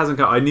hasn't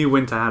come. I knew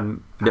winter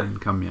hadn't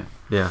come yet.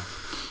 Yeah.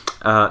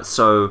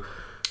 So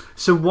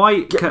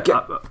why?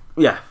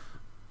 Yeah.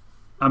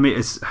 I mean,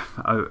 it's.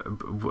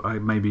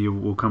 Maybe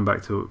we'll come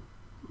back to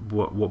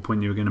what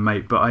point you were going to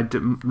make, but the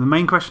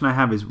main question I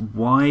have is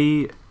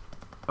why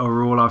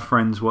are all our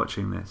friends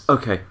watching this?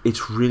 Okay,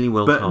 it's really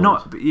well told.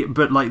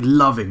 But like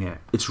loving it.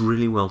 It's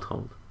really well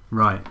told.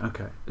 Right.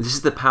 Okay. This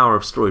is the power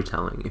of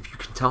storytelling. If you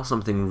can tell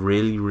something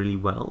really, really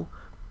well,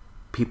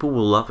 people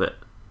will love it.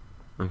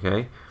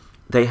 Okay,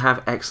 they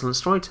have excellent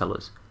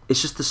storytellers.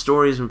 It's just the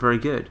story isn't very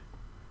good.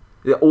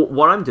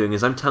 What I'm doing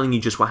is I'm telling you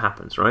just what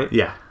happens, right?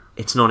 Yeah.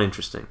 It's not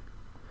interesting,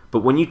 but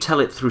when you tell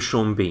it through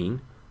Sean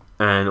Bean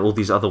and all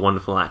these other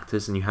wonderful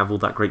actors, and you have all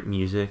that great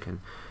music,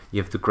 and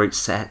you have the great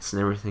sets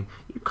and everything,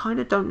 you kind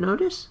of don't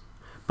notice.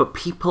 But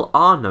people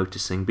are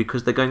noticing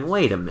because they're going,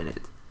 wait a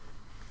minute,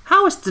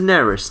 how is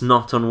Daenerys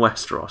not on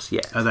Westeros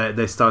yet? Are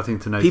they're starting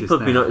to notice? People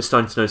have been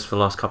starting to notice for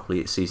the last couple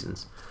of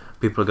seasons.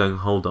 People are going,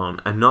 hold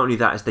on. And not only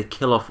that, as they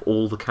kill off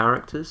all the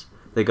characters,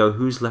 they go,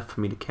 who's left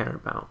for me to care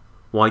about?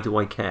 Why do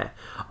I care?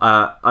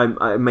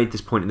 I made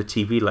this point in the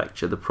TV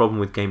lecture. The problem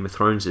with Game of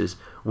Thrones is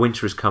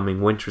winter is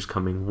coming,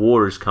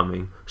 war is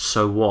coming.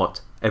 So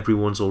what?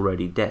 Everyone's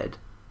already dead.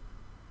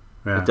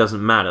 Yeah. It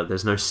doesn't matter.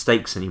 There's no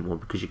stakes anymore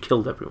because you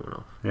killed everyone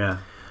off.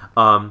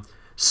 Yeah.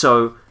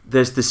 So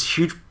there's this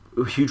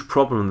huge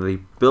problem. They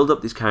build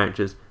up these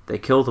characters, they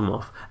kill them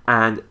off,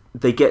 and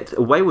they get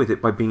away with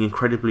it by being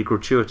incredibly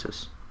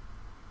gratuitous.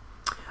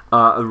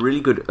 A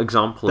really good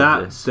example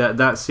of this.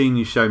 That scene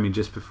you showed me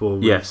just before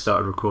we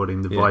started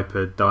recording, the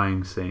Viper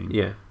dying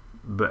scene,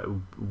 but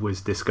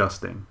was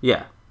disgusting.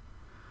 Yeah,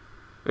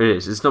 it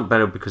is. It's not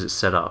better because it's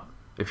set up.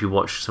 If you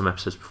watch some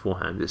episodes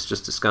beforehand, it's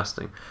just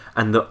disgusting.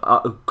 And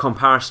the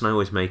comparison I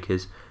always make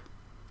is,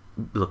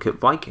 look at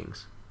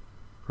Vikings,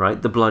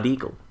 right? The Blood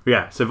Eagle.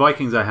 Yeah, so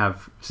Vikings I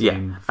have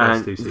seen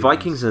first 2 seasons.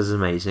 Vikings is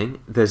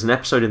amazing. There's an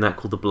episode in that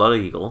called The Blood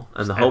Eagle,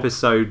 and the whole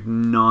episode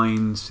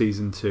 9,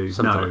 season 2.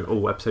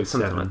 Episode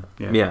 7.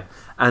 Like yeah,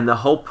 and the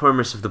whole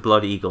premise of The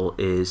Blood Eagle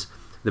is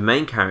the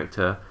main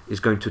character is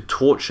going to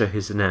torture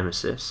his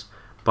nemesis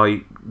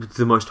by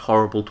the most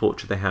horrible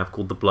torture they have,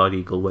 called the Blood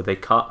Eagle, where they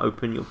cut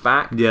open your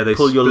back, they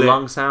pull your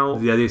lungs out.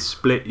 Yeah, they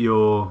split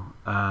your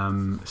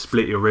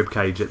split your rib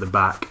cage at the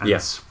back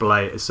and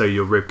splay it so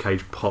your rib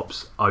cage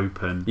pops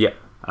open. Yeah.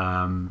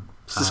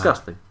 It's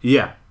disgusting.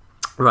 Yeah.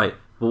 Right.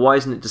 But why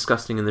isn't it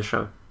disgusting in the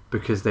show?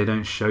 Because they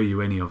don't show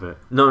you any of it.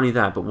 Not only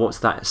that, but what's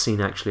that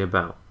scene actually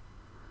about?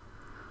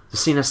 The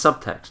scene has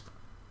subtext.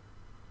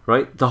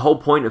 Right? The whole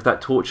point of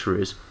that torture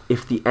is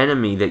if the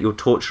enemy that you're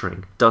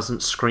torturing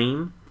doesn't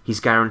scream, he's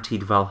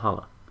guaranteed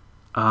Valhalla.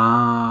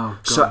 Oh,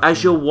 gotcha. So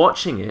as you're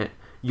watching it,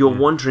 you're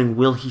wondering,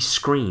 will he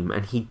scream?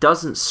 And he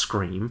doesn't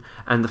scream.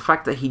 And the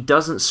fact that he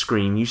doesn't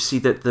scream, you see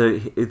that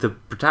the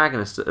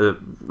protagonist,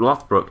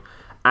 Lothbrok,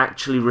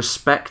 actually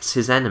respects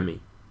his enemy.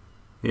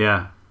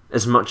 Yeah.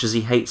 As much as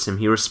he hates him,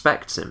 he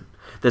respects him.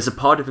 There's a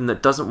part of him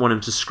that doesn't want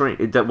him to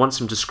scream, that wants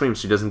him to scream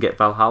so he doesn't get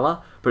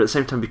Valhalla. But at the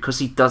same time, because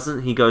he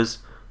doesn't, he goes,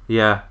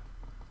 yeah,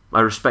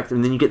 I respect him.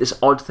 And then you get this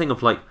odd thing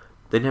of like,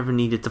 they never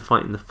needed to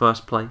fight in the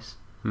first place.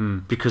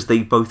 Because they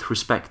both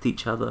respect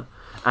each other.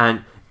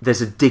 And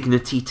there's a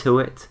dignity to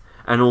it.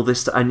 And all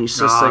this, and it's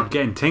just like...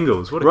 getting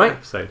tingles. What a good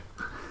episode.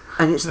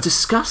 And it's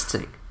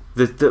disgusting.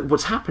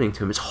 What's happening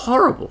to him is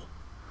horrible.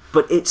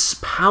 But it's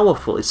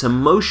powerful. It's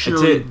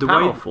emotionally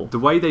powerful. The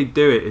way they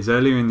do it is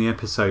earlier in the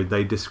episode,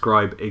 they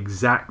describe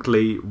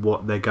exactly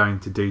what they're going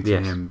to do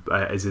to him,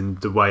 as in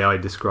the way I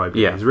described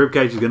it. His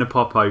ribcage is going to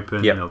pop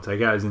open, they'll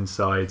take out his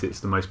insides. It's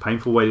the most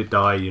painful way to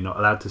die. You're not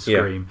allowed to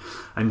scream.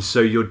 And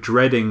so you're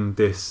dreading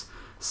this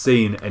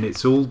scene, and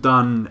it's all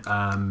done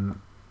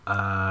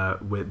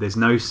there's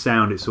no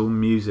sound. It's all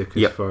music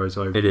as far as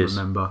I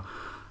remember.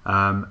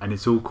 And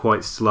it's all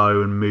quite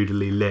slow and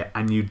moodily lit,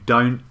 and you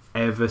don't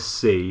ever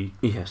see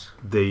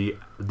the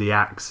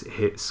axe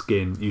hit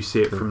skin. You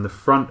see it from the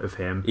front of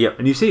him,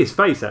 and you see his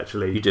face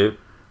actually. You do,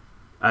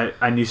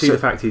 and you see the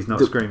fact he's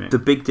not screaming. The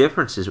big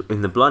difference is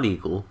in the Blood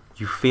Eagle,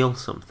 you feel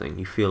something.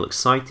 You feel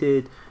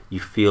excited. You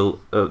feel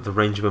the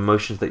range of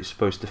emotions that you're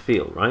supposed to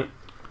feel. Right?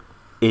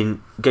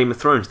 In Game of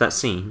Thrones, that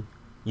scene,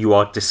 you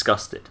are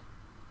disgusted.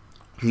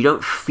 You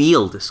don't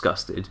feel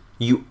disgusted.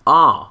 You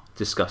are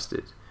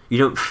disgusted. You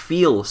don't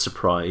feel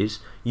surprise.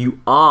 You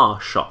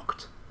are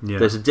shocked. Yeah.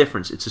 There's a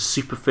difference. It's a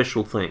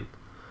superficial thing.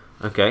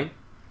 Okay?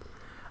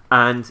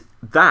 And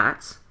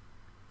that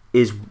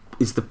is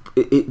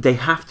they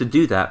have to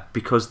do that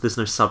because there's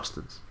no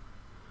substance.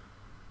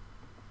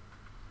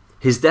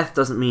 His death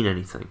doesn't mean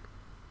anything.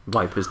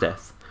 Viper's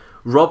death.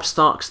 Robb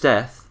Stark's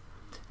death,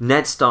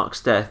 Ned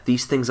Stark's death,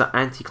 these things are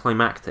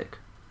anticlimactic.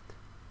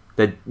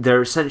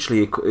 They're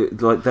essentially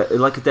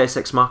like a Deus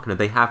Ex Machina.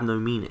 They have no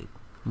meaning.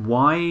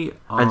 Why?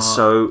 And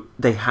so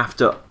they have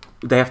to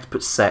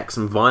put sex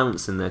and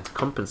violence in there to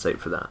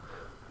compensate for that.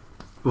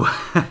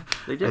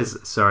 They do.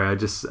 Sorry, I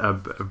just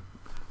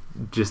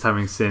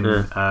having seen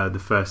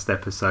the first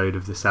episode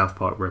of the South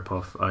Park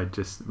ripoff,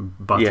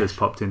 Butters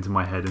popped into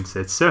my head and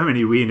said, "So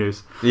many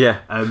wieners." Yeah.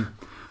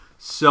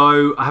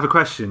 So I have a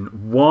question.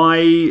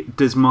 Why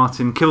does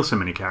Martin kill so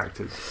many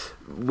characters?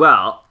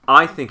 Well,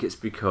 I think it's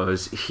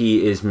because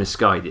he is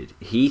misguided.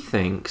 He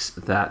thinks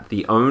that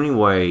the only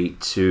way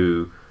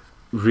to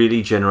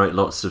really generate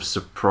lots of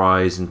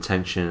surprise and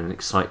tension and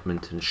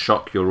excitement and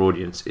shock your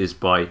audience is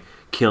by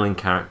killing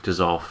characters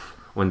off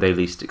when they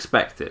least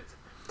expect it.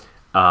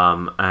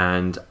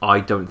 And I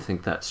don't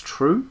think that's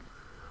true.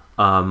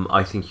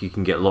 I think you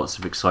can get lots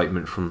of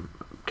excitement from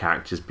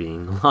characters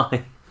being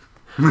alive.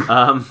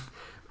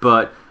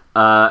 But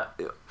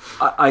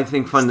I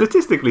think...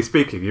 Statistically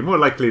speaking, you're more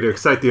likely to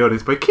excite the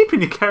audience by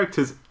keeping your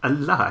characters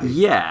alive.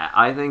 Yeah,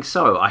 I think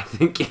so. I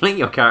think killing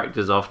your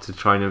characters off to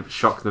try to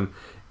shock them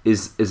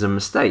is a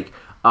mistake.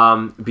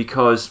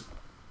 Because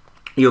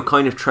you're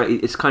kind of...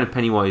 it's kind of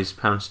penny-wise,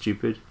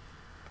 pound-stupid.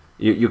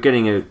 You're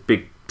getting a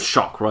big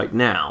shock right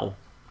now,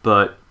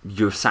 but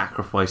you're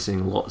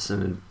sacrificing lots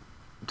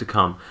to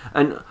come.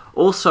 And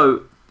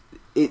also,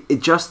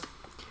 it just...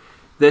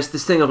 There's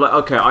this thing of like,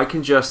 okay, I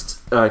can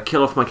just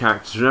kill off my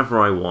characters whenever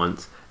I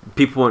want.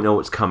 People won't know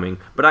what's coming.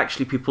 But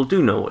actually, people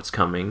do know what's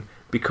coming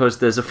because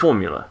there's a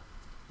formula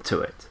to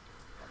it.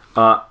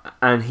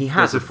 And he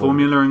has a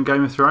formula in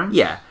Game of Thrones?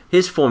 Yeah.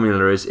 His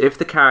formula is if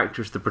the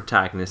character is the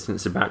protagonist and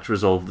it's about to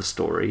resolve the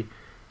story,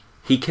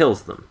 he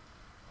kills them.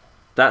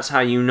 That's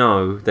how you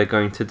know they're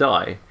going to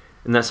die.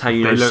 And that's how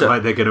you know... They look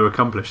like they're going to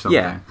accomplish something.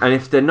 Yeah. And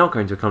if they're not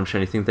going to accomplish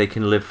anything, they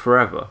can live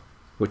forever.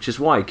 Which is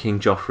why King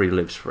Joffrey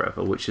lives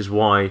forever. Which is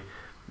why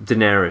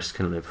Daenerys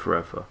can live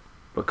forever,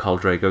 but Khal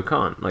Drogo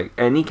can't. Like,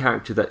 any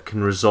character that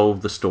can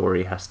resolve the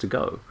story has to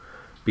go,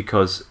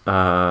 because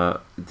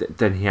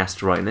then he has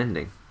to write an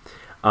ending.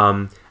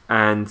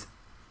 And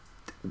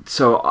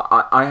so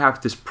I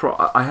have this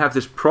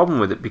problem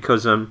with it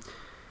because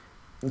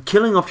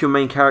killing off your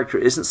main character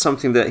isn't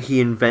something that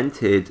he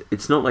invented.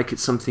 It's not like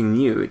it's something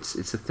new. It's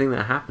a thing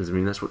that happens. I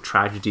mean, that's what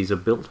tragedies are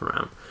built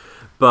around.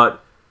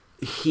 But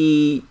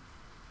he's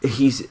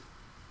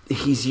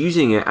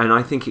using it, and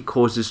I think it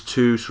causes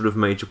two sort of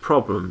major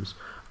problems.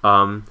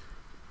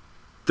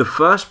 The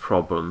first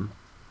problem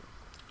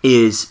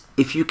is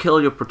if you kill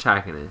your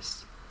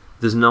protagonist,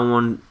 there's no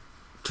one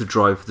to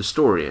drive the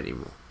story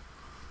anymore.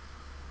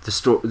 The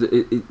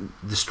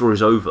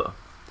story's over.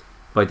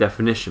 by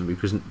definition,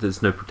 because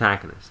there's no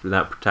protagonist.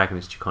 Without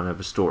protagonist, you can't have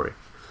a story.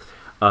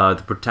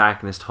 The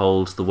protagonist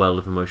holds the well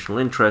of emotional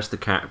interest. The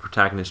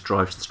protagonist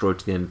drives the story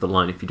to the end of the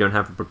line. If you don't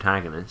have a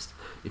protagonist,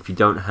 if you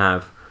don't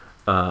have,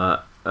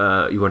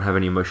 you won't have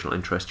any emotional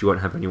interest. You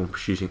won't have anyone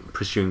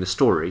pursuing the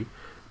story.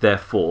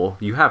 Therefore,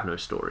 you have no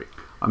story.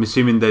 I'm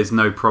assuming there's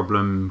no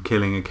problem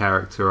killing a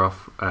character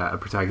off, a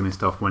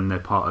protagonist off, when they're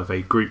part of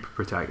a group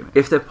protagonist.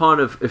 If they're part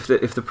of, if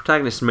the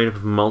protagonist is made up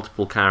of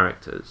multiple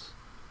characters,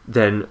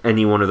 then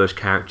any one of those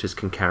characters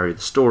can carry the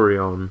story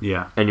on.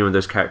 Yeah. Any one of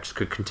those characters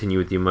could continue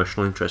with the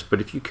emotional interest. But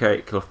if you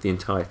kill off the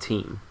entire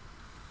team,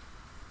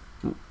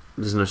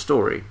 there's no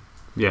story.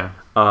 Yeah.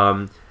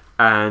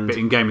 And but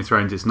in Game of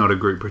Thrones, it's not a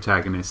group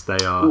protagonist.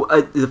 They are.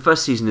 Well, the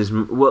first season is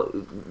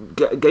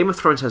Game of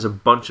Thrones has a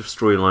bunch of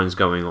storylines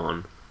going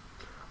on,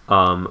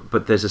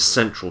 but there's a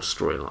central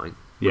storyline,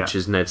 which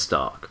is Ned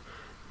Stark.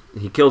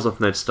 He kills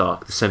off Ned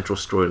Stark. The central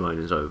storyline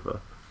is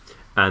over.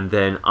 And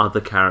then other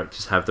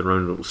characters have their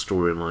own little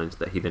storylines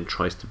that he then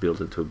tries to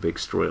build into a big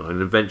storyline.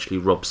 And eventually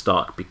Robb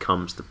Stark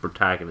becomes the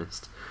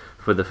protagonist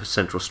for the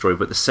central story.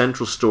 But the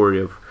central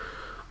story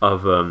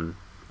of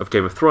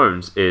Game of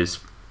Thrones is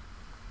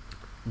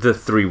the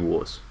three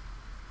wars.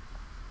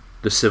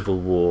 The Civil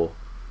War,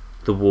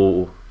 the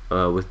war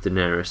with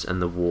Daenerys,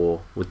 and the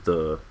war with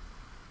the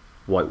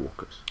White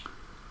Walkers.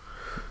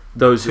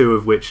 Those two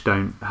of which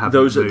don't have.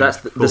 That's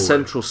the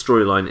central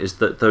storyline, is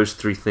that those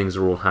three things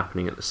are all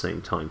happening at the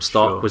same time.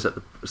 Stark was at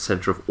the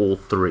center of all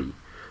three,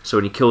 so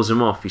when he kills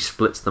them off, he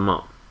splits them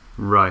up.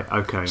 Right.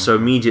 Okay. So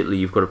immediately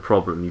you've got a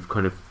problem. You've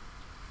kind of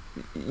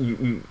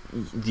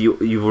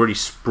you've already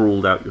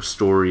sprawled out your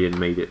story and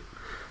made it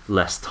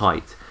less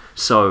tight.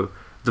 So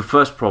the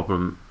first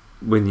problem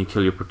when you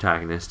kill your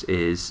protagonist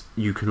is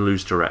you can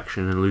lose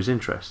direction and lose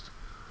interest.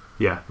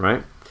 Yeah.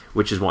 Right.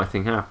 Which is what I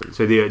think happens.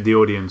 So the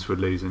audience would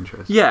lose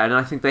interest. Yeah, and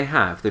I think they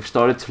have. They've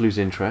started to lose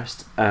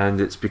interest,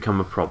 and it's become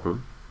a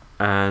problem.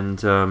 And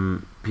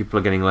people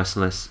are getting less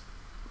and less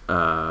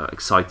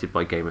excited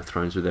by Game of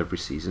Thrones with every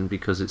season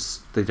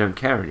because they don't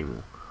care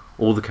anymore.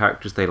 All the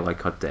characters they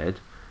like are dead.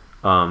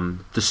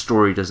 The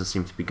story doesn't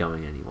seem to be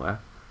going anywhere.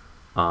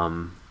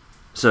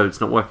 So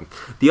it's not working.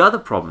 The other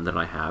problem that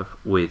I have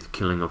with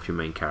killing off your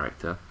main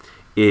character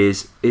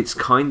is it's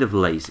kind of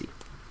lazy.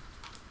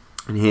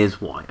 And here's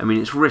why. I mean,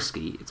 it's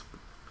risky,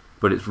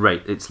 but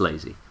it's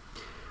lazy.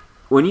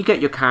 When you get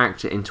your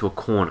character into a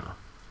corner,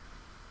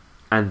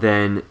 and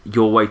then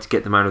your way to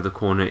get them out of the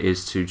corner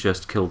is to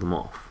just kill them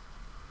off,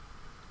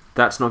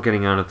 that's not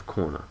getting out of the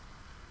corner.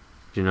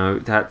 You know,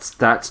 that's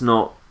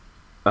not.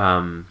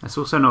 That's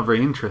also not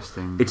very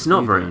interesting. It's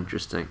not very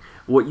interesting.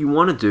 What you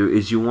want to do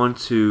is you want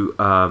to.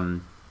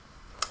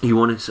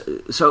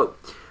 So,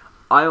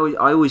 I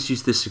always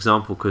use this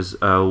example because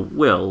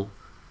Will.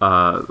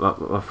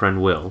 Our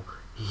friend Will,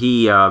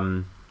 he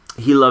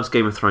loves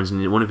Game of Thrones,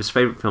 and one of his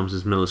favourite films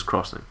is Miller's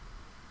Crossing.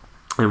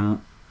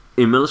 And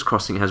in Miller's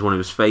Crossing, it has one of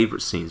his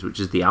favourite scenes, which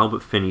is the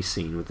Albert Finney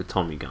scene with the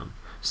Tommy gun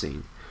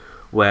scene,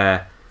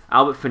 where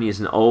Albert Finney is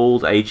an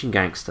old, aging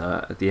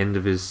gangster at the end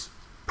of his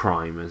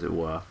prime, as it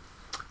were,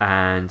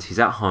 and he's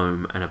at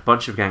home, and a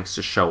bunch of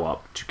gangsters show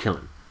up to kill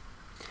him.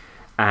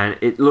 And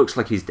it looks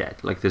like he's dead,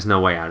 like there's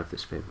no way out of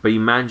this for him. But he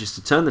manages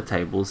to turn the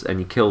tables, and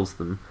he kills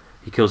them.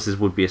 He kills his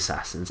would-be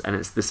assassins, and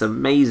it's this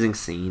amazing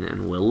scene,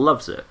 and Will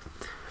loves it.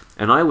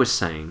 And I was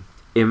saying,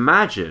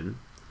 imagine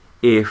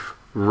if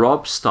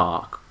Robb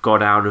Stark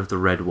got out of the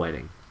Red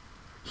Wedding.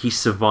 He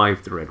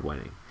survived the Red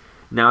Wedding.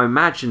 Now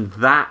imagine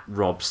that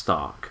Robb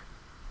Stark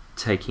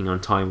taking on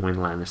Tywin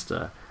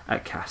Lannister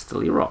at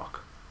Casterly Rock.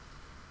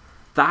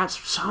 That's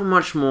so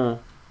much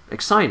more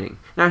exciting.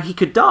 Now, he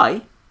could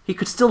die. He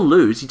could still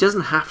lose. He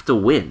doesn't have to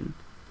win.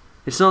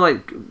 It's not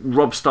like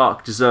Robb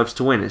Stark deserves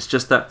to win. It's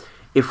just that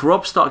if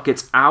Robb Stark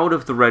gets out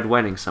of the Red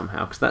Wedding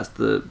somehow, because that's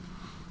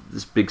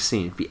this big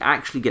scene, if he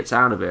actually gets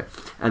out of it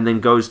and then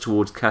goes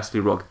towards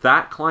Casterly Rock,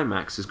 that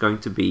climax is going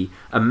to be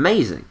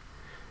amazing.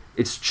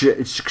 It's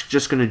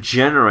just going to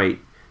generate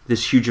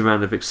this huge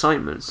amount of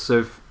excitement.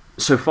 So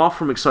far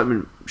from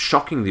excitement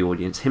shocking the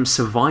audience, him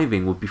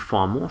surviving would be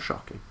far more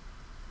shocking.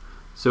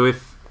 So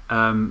if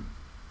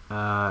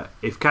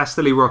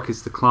Casterly Rock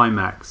is the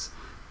climax,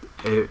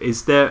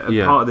 is there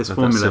a part of this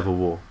formula? Civil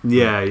War.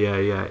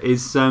 Yeah.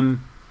 Is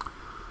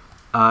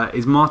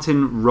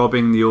Martin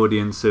robbing the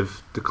audience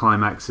of the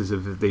climaxes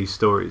of these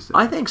stories?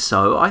 I think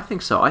so. I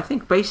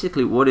think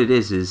basically what it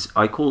is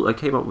I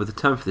came up with a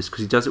term for this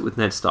because he does it with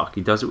Ned Stark,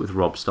 he does it with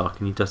Robb Stark,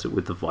 and he does it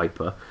with the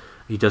Viper,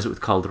 he does it with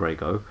Khal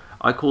Drogo.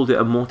 I called it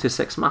a mortis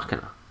ex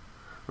machina,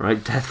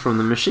 right? Death from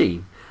the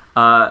machine.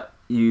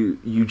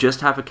 You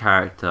just have a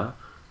character.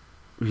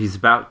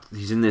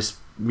 He's in this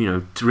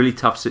really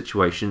tough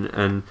situation,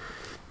 and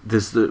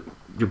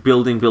you're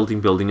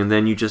building, and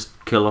then you just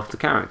kill off the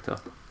character.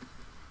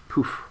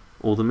 Poof,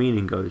 all the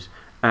meaning goes,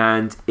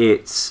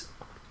 it's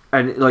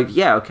an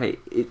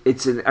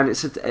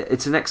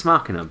ex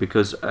machina,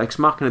 because ex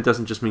machina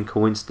doesn't just mean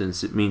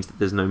coincidence, it means that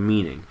there's no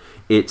meaning.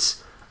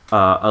 It's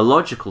a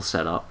logical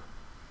setup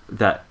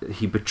that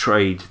he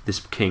betrayed this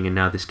king and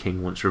now this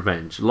king wants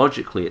revenge.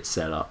 Logically it's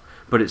set up,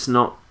 but it's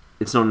not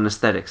it's not an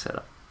aesthetic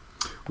setup.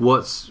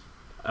 What's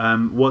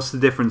the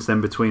difference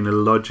then between a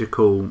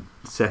logical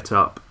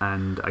setup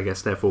and I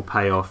guess therefore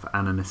payoff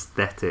and an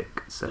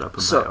aesthetic setup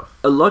and payoff?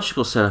 A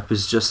logical setup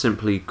is just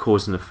simply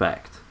cause and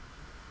effect.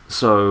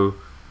 So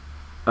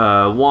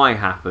Y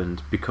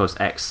happened because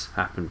X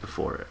happened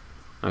before it.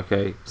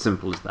 Okay,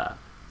 simple as that.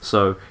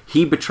 So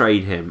he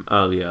betrayed him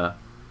earlier.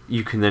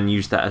 You can then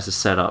use that as a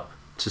setup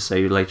to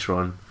say later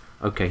on,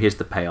 okay, here's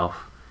the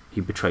payoff.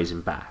 He betrays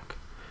him back.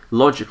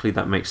 Logically,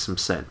 that makes some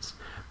sense,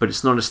 but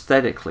it's not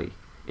aesthetically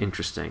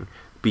interesting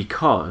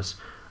because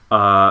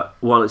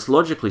while it's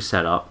logically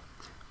set up,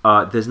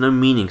 there's no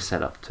meaning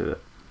set up to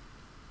it.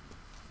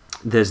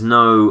 There's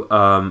no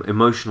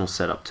emotional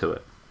setup to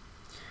it.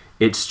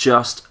 It's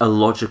just a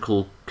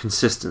logical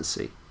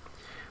consistency.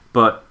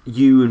 But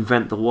you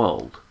invent the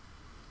world.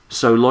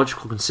 So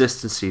logical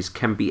consistencies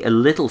can be a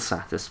little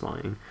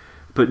satisfying,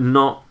 but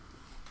not...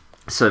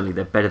 Certainly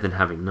they're better than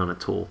having none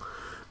at all.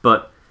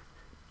 But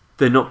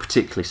they're not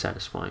particularly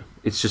satisfying.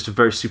 It's just a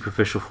very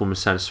superficial form of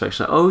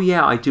satisfaction. Like, oh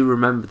yeah, I do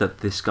remember that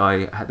this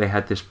guy, they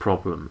had this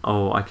problem.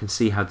 Oh, I can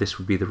see how this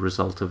would be the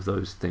result of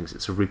those things.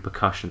 It's a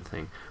repercussion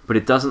thing. But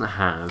it doesn't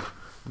have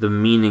the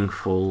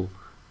meaningful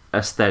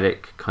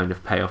aesthetic kind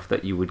of payoff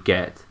that you would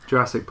get.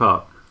 Jurassic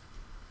Park.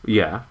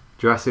 Yeah.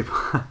 Jurassic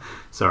Park.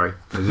 Sorry.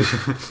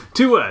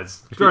 2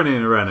 words. Thrown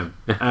in at random.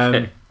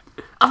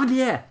 Up in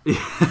the air.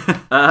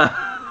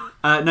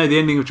 No, the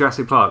ending of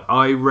Jurassic Park.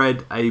 I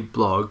read a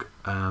blog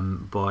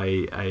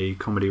by a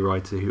comedy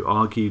writer who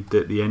argued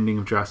that the ending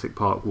of Jurassic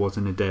Park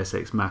wasn't a Deus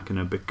Ex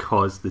Machina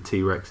because the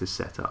T-Rex is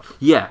set up.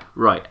 Yeah,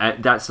 right.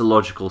 That's a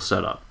logical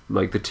setup.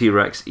 Like the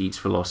T-Rex eats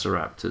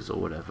velociraptors or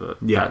whatever.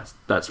 Yeah.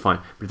 That's fine.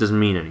 But it doesn't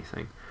mean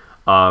anything.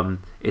 So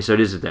it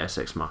is a Deus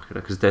Ex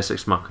Machina because Deus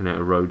Ex Machina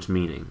erodes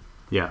meaning.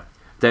 Yeah.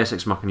 Deus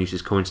Ex Machina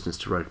uses coincidence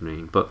to erode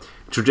meaning. But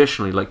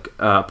traditionally, like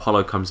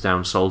Apollo comes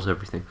down, solves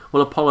everything.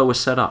 Well, Apollo was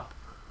set up.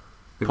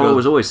 Apollo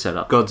was always set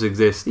up. Gods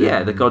exist.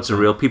 Yeah, the gods are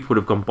real. People would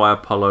have gone by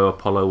Apollo.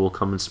 Apollo will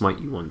come and smite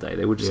you one day.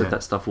 They would have said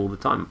that stuff all the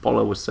time.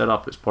 Apollo was set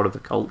up. It's part of the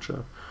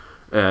culture.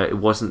 It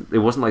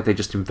wasn't like they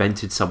just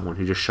invented someone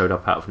who just showed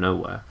up out of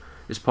nowhere.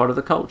 It's part of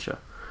the culture.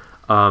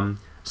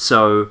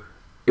 So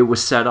it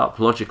was set up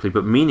logically,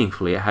 but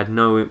meaningfully, it had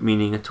no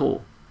meaning at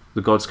all.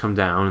 The gods come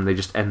down and they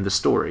just end the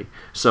story.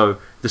 So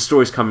the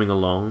story's coming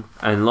along,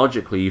 and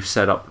logically, you've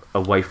set up a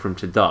way for him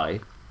to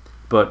die,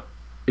 but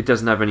it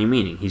doesn't have any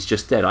meaning. He's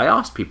just dead. I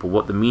asked people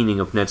what the meaning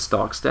of Ned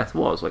Stark's death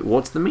was. Like,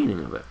 what's the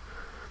meaning of it?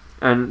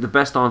 And the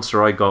best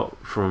answer I got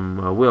from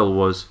Will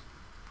was,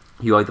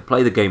 you either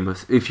play the game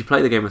of... If you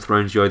play the Game of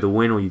Thrones, you either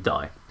win or you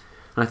die.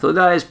 And I thought,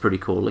 that is pretty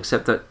cool,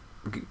 except that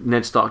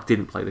Ned Stark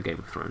didn't play the Game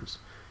of Thrones.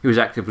 He was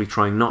actively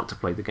trying not to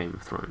play the Game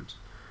of Thrones.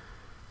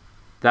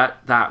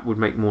 That would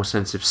make more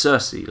sense if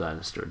Cersei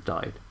Lannister had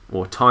died,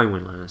 or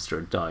Tywin Lannister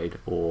had died,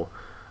 or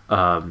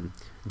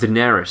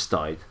Daenerys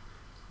died.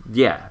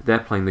 Yeah, they're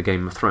playing the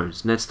Game of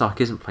Thrones. Ned Stark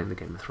isn't playing the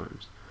Game of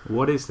Thrones.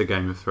 What is the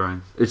Game of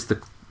Thrones? It's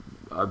the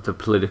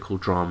political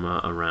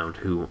drama around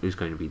who is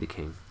going to be the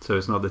king. So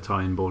it's not the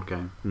tie-in board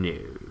game? No.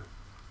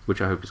 Which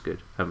I hope is good.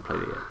 I haven't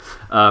played it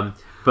yet.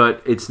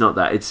 But it's not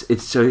that.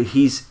 It's so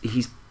he's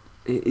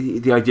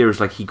the idea is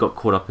like he got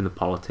caught up in the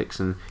politics,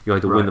 and you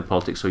either win the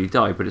politics or you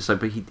die. But it's like,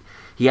 but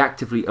he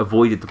actively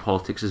avoided the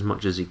politics as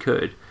much as he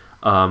could.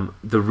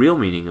 The real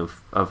meaning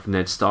of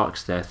Ned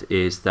Stark's death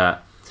is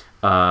that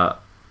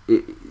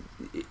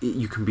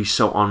you can be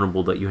so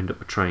honourable that you end up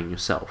betraying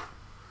yourself.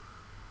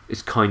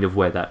 It's kind of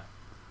where that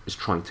is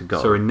trying to go.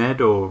 Sorry,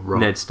 Ned or Rob?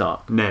 Ned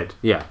Stark. Ned.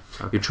 Yeah.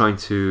 Okay. You're trying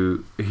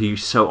to...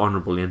 He's so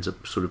honourable, he ends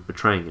up sort of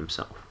betraying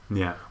himself.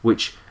 Yeah.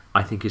 Which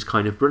I think is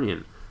kind of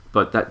brilliant.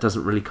 But that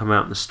doesn't really come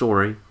out in the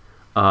story.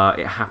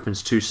 It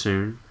happens too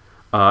soon.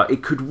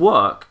 It could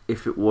work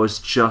if it was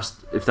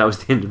just... If that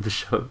was the end of the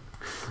show.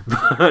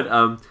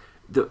 But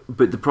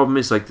the problem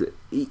is, like,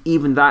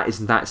 even that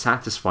isn't that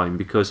satisfying,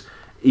 because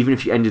even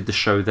if you ended the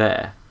show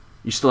there,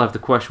 you still have the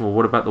question, well,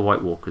 what about the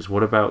White Walkers?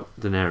 What about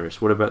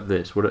Daenerys? What about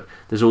this?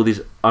 There's all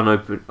these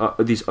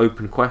these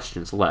open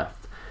questions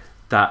left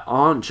that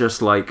aren't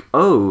just like,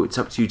 oh, it's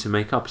up to you to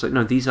make up. It's like,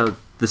 no, this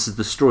is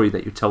the story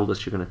that you told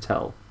us you're going to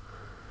tell.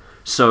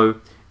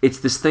 So it's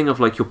this thing of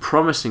like, you're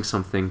promising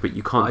something, but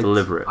you can't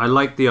deliver it. I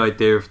like the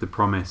idea of the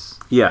promise.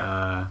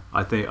 Yeah.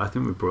 I think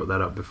we brought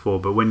that up before.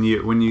 But when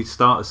you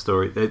start a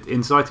story,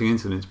 inciting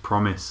incidents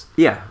promise.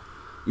 Yeah.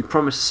 You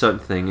promise a certain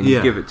thing and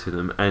you give it to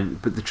them,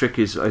 but the trick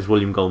is, as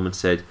William Goldman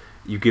said,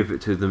 you give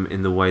it to them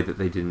in the way that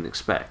they didn't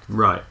expect.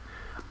 Right.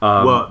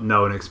 Well,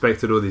 no one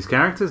expected all these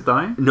characters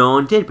dying. No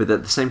one did, but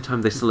at the same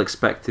time, they still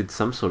expected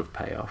some sort of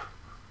payoff.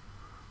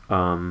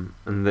 And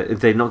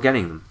they're not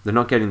getting them. They're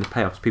not getting the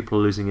payoffs. People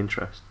are losing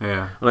interest.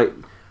 Yeah. Like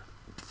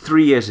 4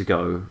 years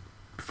ago,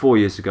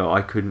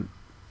 I couldn't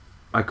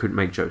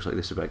make jokes like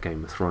this about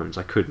Game of Thrones.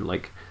 I couldn't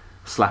like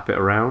slap it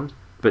around.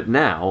 But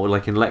now,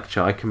 like in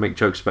lecture, I can make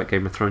jokes about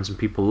Game of Thrones and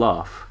people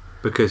laugh.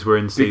 Because we're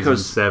in season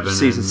 7.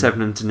 Season 7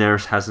 and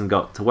Daenerys hasn't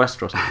got to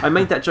Westeros. I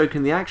made that joke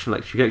in the action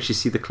lecture. You can actually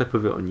see the clip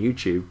of it on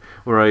YouTube,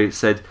 where I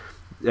said,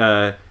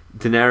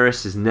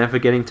 Daenerys is never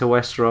getting to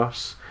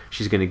Westeros.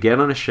 She's going to get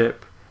on a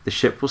ship, the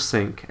ship will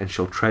sink and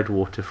she'll tread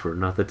water for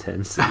another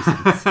 10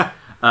 seasons.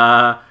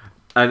 And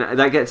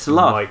that gets a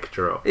laugh. Mic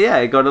drop. Yeah,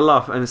 it got a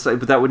laugh, and it's like,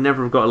 but that would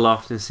never have got a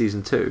laugh in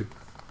season 2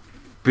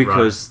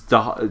 because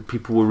the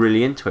people were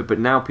really into it. But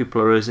now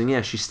people are realizing,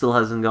 yeah, she still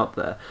hasn't got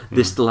there.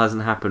 This still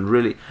hasn't happened,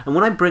 really. And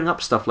when I bring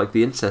up stuff like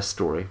the incest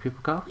story,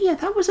 people go, oh, yeah,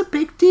 that was a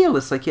big deal.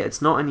 It's like, yeah,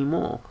 it's not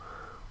anymore.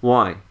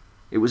 Why?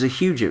 It was a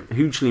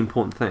hugely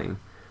important thing,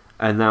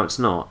 and now it's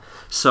not.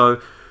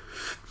 So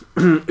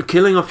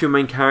killing off your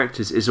main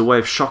characters is a way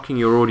of shocking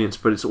your audience,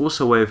 but it's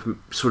also a way of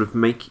sort of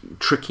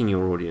tricking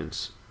your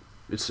audience.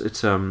 It's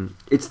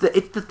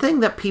the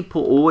thing that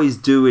people always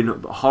do in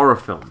horror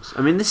films.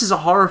 I mean, this is a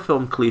horror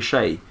film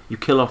cliche. You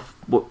kill off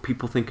what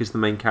people think is the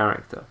main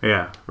character.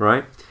 Yeah.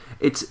 Right.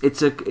 It's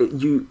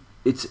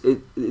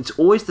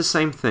always the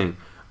same thing.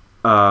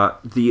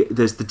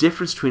 There's the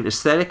difference between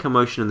aesthetic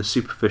emotion and the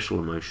superficial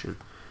emotion.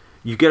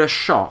 You get a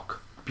shock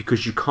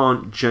because you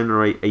can't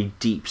generate a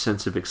deep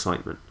sense of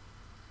excitement,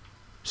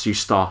 so you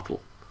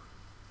startle.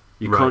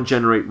 You can't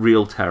generate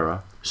real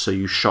terror, so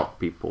you shock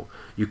people.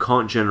 You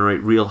can't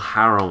generate real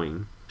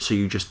harrowing, so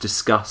you just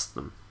disgust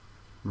them.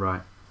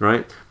 Right.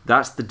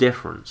 That's the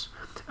difference.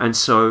 And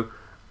so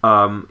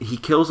he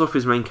kills off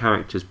his main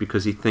characters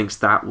because he thinks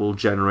that will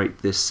generate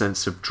this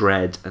sense of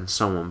dread and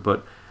so on.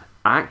 But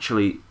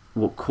actually,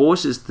 what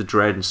causes the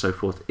dread and so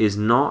forth is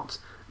not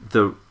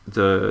the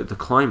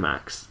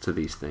climax to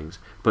these things,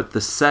 but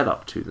the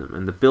setup to them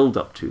and the build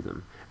up to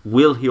them.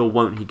 Will he or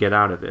won't he get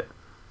out of it?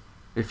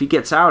 If he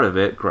gets out of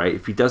it, great.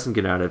 If he doesn't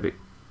get out of it,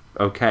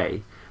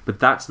 okay. But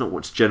that's not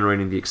what's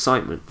generating the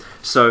excitement.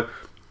 So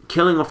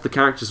killing off the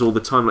characters all the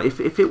time, like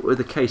if it were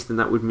the case, then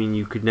that would mean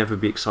you could never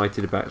be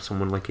excited about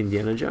someone like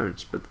Indiana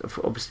Jones. But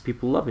obviously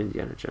people love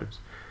Indiana Jones.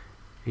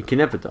 He can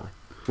never die.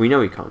 We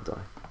know he can't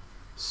die.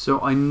 So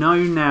I know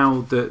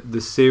now that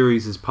the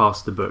series is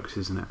past the books,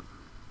 isn't it?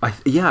 I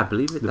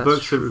believe it. The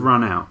books true. have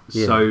run out.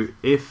 Yeah. So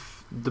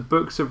if the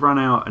books have run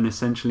out and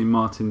essentially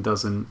Martin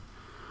doesn't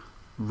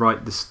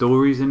write the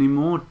stories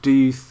anymore, do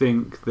you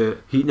think that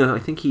I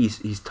think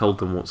he's told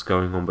them what's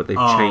going on, but they've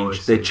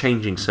changed. They're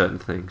changing certain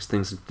things.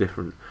 Things are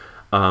different.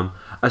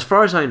 As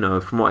far as I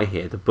know, from what I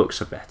hear, the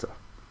books are better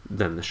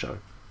than the show.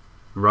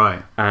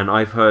 Right. And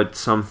I've heard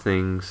some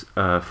things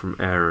from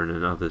Aaron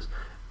and others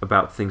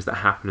about things that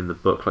happen in the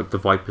book, like the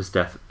Viper's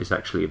death is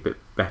actually a bit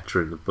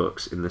better in the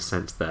books in the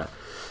sense that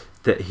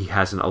he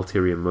has an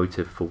ulterior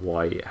motive for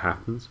why it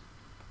happens.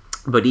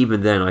 But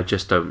even then, I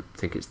just don't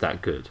think it's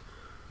that good.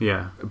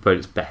 Yeah. But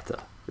it's better.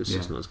 It's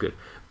just not as good.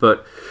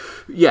 But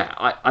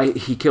yeah,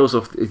 he kills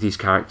off these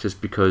characters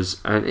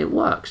and it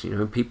works.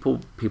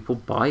 People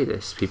buy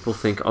this. People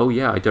think, oh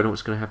yeah, I don't know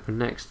what's going to happen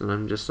next, and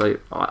I'm just like,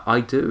 I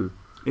do.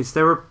 Is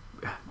there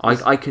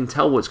I can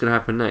tell what's going to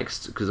happen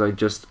next because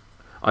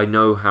I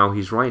know how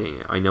he's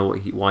writing it. I know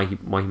why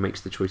he makes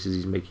the choices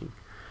he's making.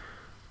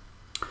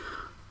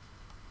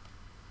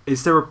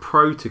 Is there a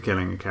pro to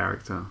killing a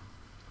character?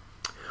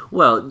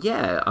 Well,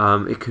 yeah.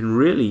 It can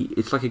really.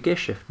 It's like a gear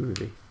shift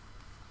movie.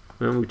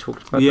 Remember we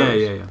talked about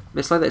those? Yeah.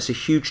 It's like that. It's a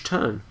huge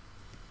turn.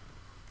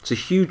 It's a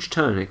huge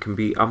turn. It can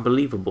be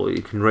unbelievable.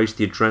 It can raise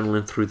the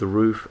adrenaline through the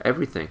roof,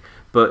 everything.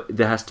 But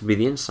there has to be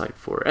the insight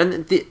for it.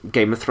 And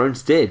Game of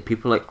Thrones did.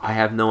 People are like, I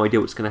have no idea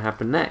what's going to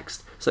happen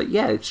next. It's like,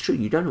 yeah, it's true.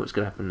 You don't know what's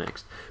going to happen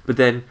next. But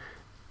then,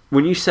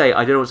 when you say,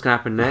 I don't know what's going to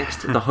happen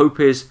next, the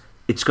hope is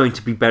it's going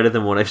to be better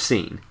than what I've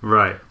seen.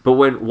 Right. But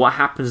when what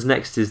happens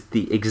next is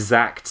the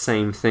exact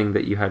same thing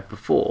that you had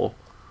before,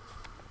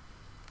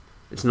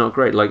 it's not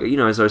great. Like,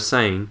 as I was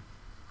saying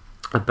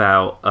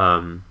about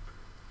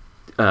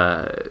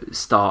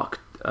Stark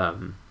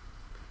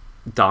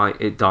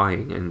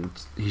dying, and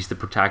he's the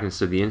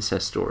protagonist of the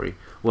incest story.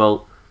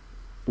 Well,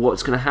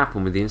 what's going to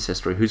happen with the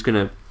incest story? Who's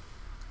going to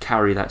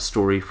carry that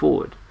story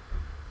forward?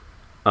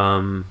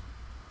 My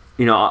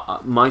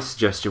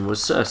suggestion was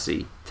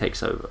Cersei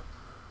takes over,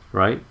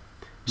 right?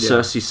 Yeah.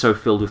 Cersei's so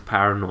filled with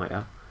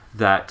paranoia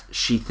that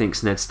she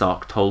thinks Ned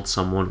Stark told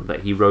someone,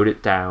 that he wrote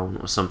it down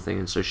or something,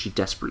 and so she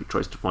desperately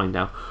tries to find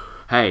out,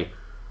 hey,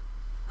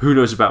 who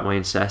knows about my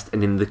incest,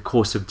 and in the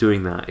course of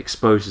doing that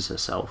exposes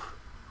herself.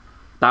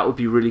 That would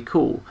be really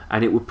cool,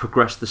 and it would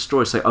progress the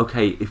story. Say,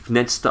 okay, if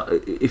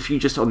you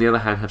just on the other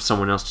hand have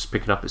someone else just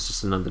pick it up, it's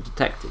just another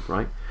detective,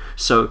 right?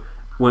 So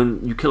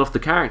when you kill off the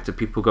character,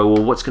 people go,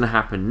 well, what's going to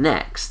happen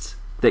next?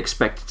 They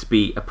expect it to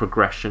be a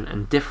progression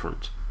and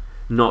different,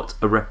 not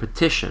a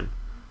repetition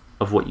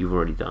of what you've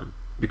already done.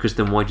 Because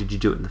then why did you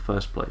do it in the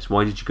first place?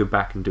 Why did you go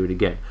back and do it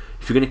again?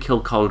 If you're going to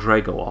kill Khal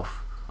Drogo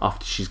off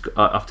after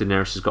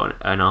Daenerys has got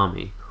an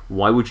army,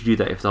 why would you do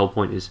that if the whole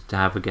point is to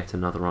have her get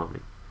another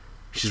army?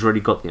 She's already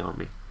got the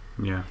army.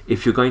 Yeah.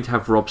 If you're going to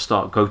have Robb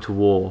Stark go to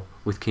war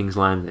with King's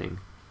Landing,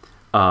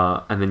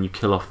 and then you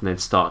kill off Ned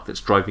Stark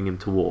that's driving him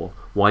to war,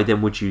 why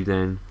then would you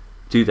then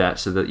do that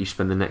so that you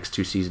spend the next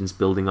 2 seasons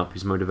building up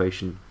his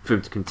motivation for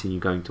him to continue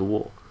going to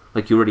war?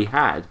 Like you already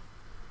had.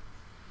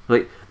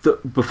 Like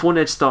before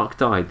Ned Stark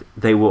died,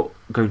 they were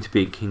going to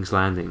be at King's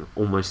Landing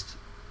almost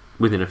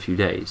within a few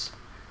days.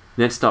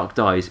 Ned Stark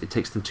dies, it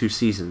takes them 2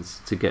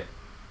 seasons to get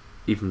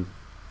even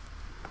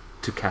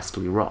to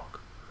Casterly Rock.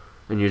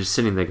 and you're just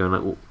sitting there going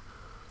like,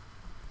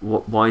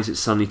 well, why is it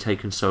suddenly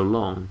taken so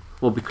long?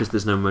 Well, because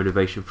there's no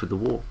motivation for the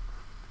war.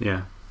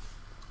 Yeah.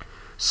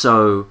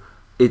 So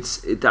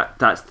that's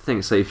the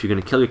thing. So if you're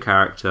going to kill your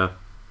character,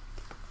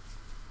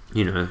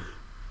 you know.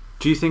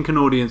 Do you think an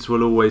audience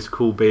will always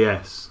call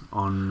BS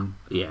on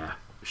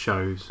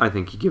shows? I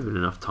think you give it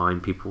enough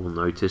time, people will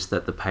notice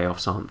that the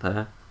payoffs aren't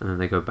there, and then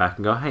they go back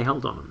and go, hey,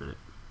 hold on a minute.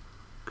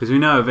 Because we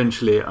know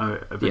eventually it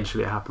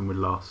happened with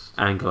Lost.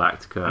 And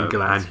Galactica.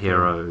 And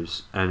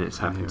Heroes. And it's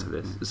happened to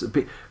this. Yeah.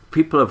 It's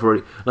people have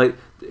already... Like,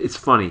 it's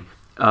funny,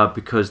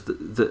 because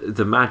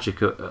the magic...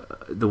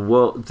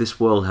 this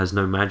world has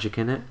no magic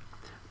in it,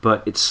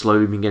 but it's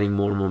slowly been getting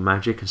more and more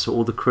magic, and so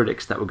all the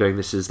critics that were going,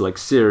 this is like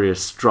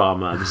serious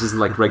drama, this isn't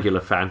like regular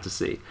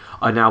fantasy,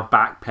 are now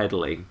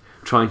backpedaling,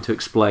 trying to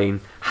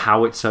explain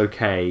how it's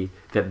okay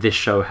that this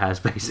show has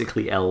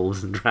basically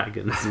elves and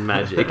dragons and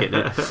magic in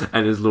it,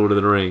 and is Lord of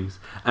the Rings.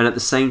 And at the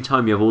same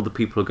time, you have all the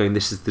people who are going,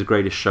 this is the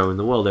greatest show in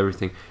the world,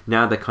 everything.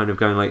 Now they're kind of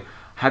going like,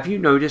 have you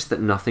noticed that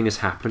nothing has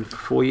happened for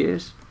 4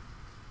 years?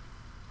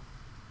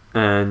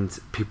 And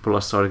people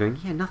are starting going,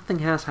 yeah, nothing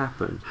has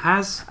happened.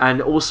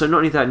 And also,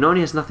 not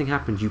only has nothing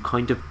happened, you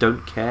kind of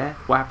don't care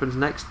what happens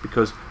next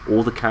because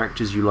all the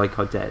characters you like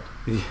are dead.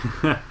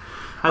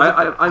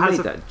 I made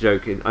that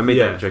joke in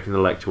the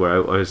lecture where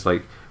I was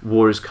like,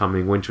 war is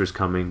coming, winter is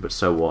coming, but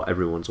so what?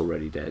 Everyone's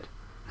already dead.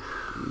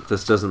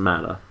 This doesn't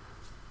matter.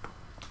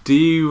 Do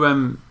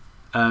you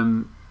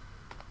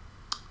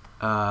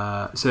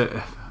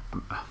so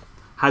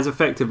has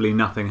effectively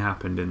nothing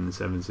happened in the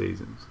 7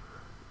 seasons?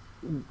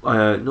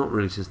 Not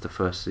really since the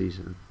first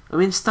season. I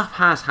mean, stuff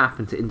has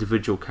happened to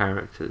individual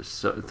characters,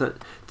 so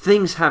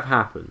things have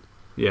happened.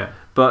 Yeah,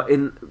 but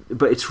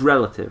it's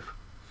relative.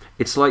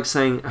 It's like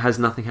saying, has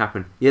nothing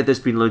happened? Yeah, there's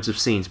been loads of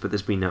scenes, but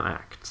there's been no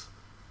acts.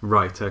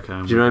 Right.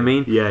 Okay. Do you know what I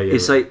mean? Yeah.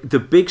 It's like the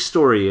big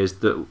story is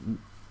that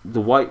the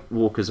White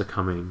Walkers are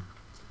coming,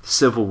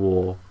 Civil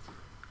War,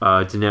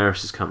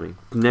 Daenerys is coming.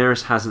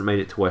 Daenerys hasn't made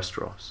it to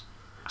Westeros,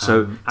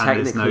 so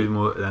technically,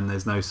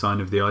 there's no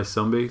sign of the ice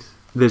zombies.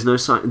 There's no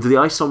sign. The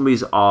ice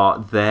zombies are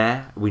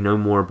there. We know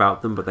more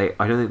about them, but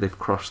I don't think they've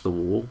crossed the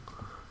wall.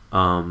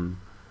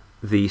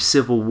 The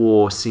Civil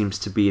War seems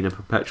to be in a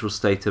perpetual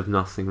state of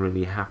nothing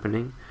really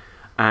happening,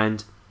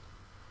 and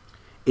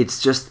it's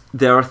just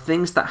there are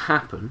things that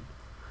happen.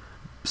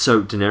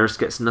 So Daenerys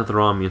gets another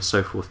army and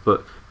so forth,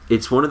 but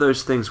it's one of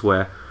those things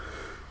where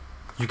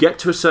you get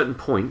to a certain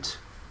point,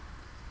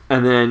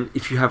 and then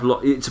if you have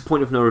it's a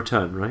point of no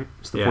return, right?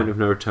 It's the point of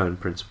no return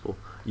principle.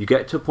 You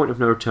get to a point of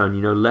no return,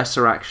 you know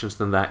lesser actions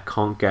than that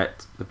can't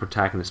get the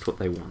protagonist what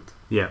they want.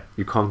 Yeah.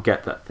 You can't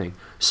get that thing.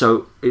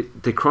 So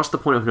they cross the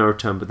point of no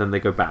return, but then they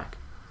go back.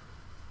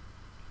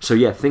 So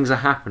yeah, things are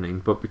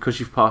happening, but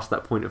because you've passed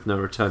that point of no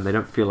return, they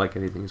don't feel like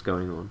anything's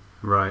going on.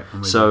 Right.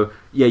 So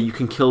yeah, you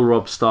can kill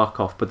Robb Stark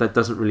off, but that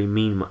doesn't really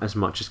mean as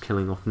much as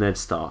killing off Ned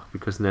Stark,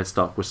 because Ned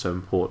Stark was so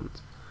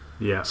important.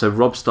 Yeah. So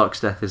Robb Stark's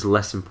death is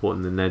less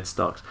important than Ned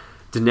Stark's.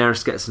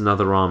 Daenerys gets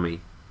another army.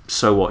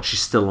 So what?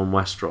 She's still on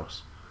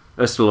Westeros.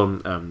 Still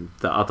on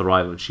the other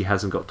island. She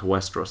hasn't got to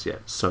Westeros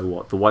yet. So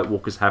what? The White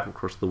Walkers haven't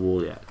crossed the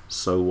wall yet.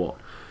 So what?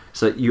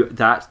 So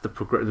that's the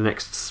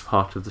next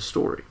part of the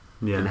story.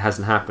 Yeah. And it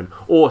hasn't happened.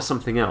 Or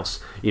something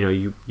else.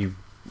 You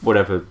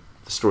whatever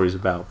the story's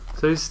about.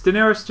 So does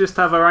Daenerys just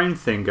have her own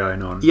thing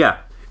going on? Yeah.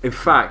 In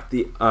fact,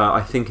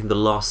 I think in the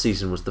last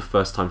season was the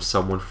first time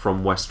someone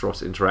from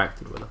Westeros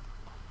interacted with her.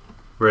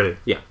 Really?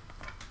 Yeah.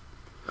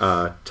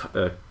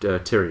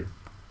 Tyrion.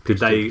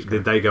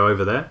 Did they go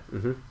over there?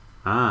 Mm-hmm.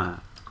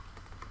 Ah.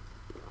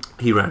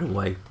 He ran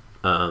away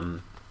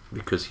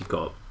because he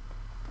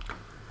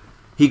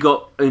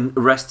got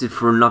arrested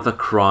for another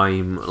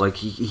crime. Like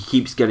he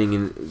keeps getting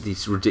in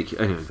these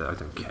ridiculous. Anyway, I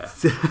don't care.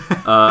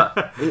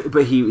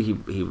 But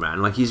he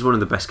ran. Like he's one of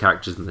the best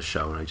characters in the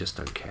show, and I just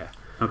don't care.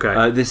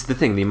 Okay. This is the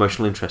thing. The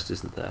emotional interest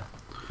isn't there.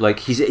 Like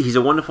he's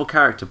a wonderful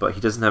character, but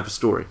he doesn't have a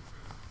story.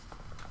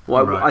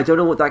 Well, right. I don't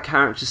know what that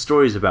character's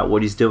story is about.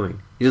 What he's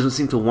doing. He doesn't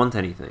seem to want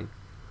anything.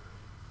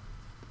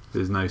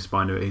 There's no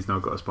spine of. He's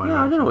not got a spine of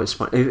action. action. I don't know what his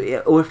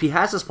spine. Or if he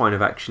has a spine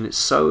of action, it's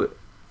so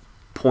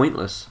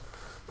pointless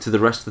to the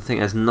rest of the thing.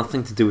 It has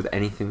nothing to do with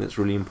anything that's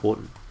really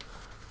important.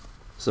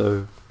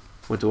 So,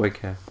 what do I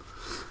care?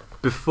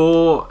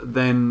 Before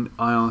then,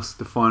 I ask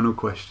the final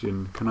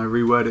question. Can I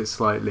reword it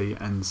slightly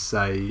and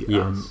say,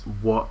 yes.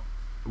 What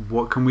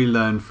can we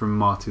learn from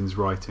Martin's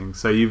writing?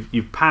 So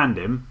you've panned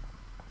him.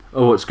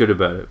 Oh, what's good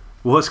about it?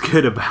 What's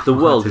good about the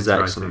world Martin's is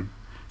excellent. Writing?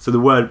 So the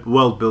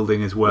world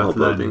building is worth learning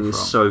from. World building is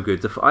so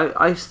good.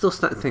 I still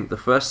think the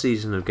first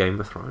season of Game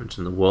of Thrones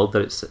and the world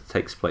that it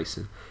takes place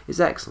in is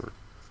excellent.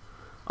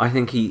 I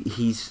think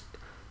he's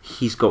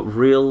got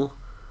real.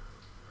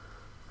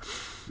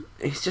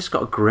 He's just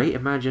got a great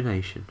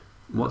imagination.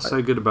 What's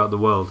so good about the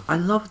world? I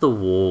love the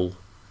Wall.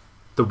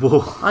 The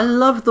Wall. I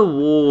love the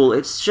Wall.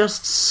 It's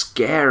just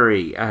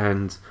scary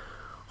and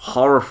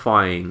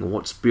horrifying.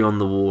 What's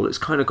beyond the Wall? It's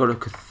kind of got a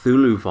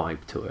Cthulhu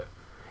vibe to it.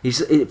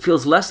 It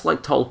feels less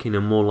like Tolkien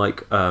and more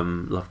like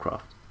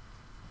Lovecraft.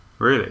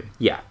 Really?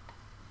 Yeah.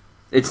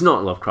 It's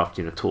not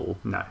Lovecraftian at all.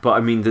 No. But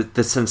I mean,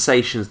 the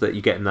sensations that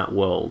you get in that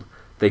world,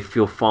 they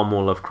feel far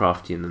more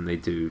Lovecraftian than they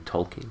do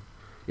Tolkien.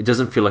 It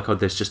doesn't feel like, oh,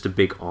 there's just a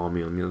big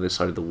army on the other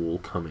side of the wall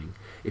coming.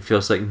 It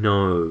feels like,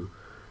 no,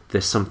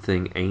 there's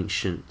something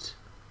ancient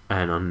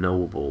and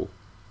unknowable.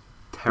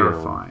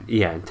 Terrifying.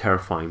 And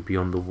terrifying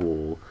beyond the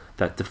wall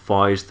that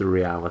defies the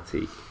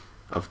reality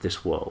of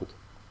this world.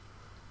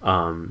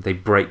 They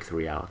break the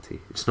reality.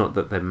 It's not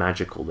that they're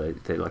magical,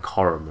 they're like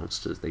horror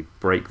monsters. They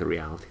break the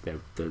reality.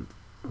 They're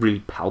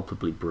really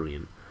palpably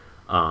brilliant.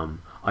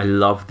 I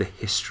love the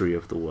history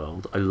of the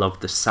world. I love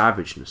the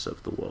savageness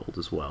of the world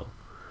as well.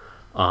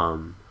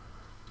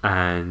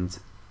 And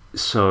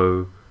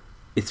so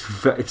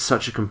it's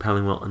such a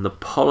compelling world, and the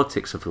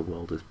politics of the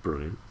world is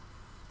brilliant.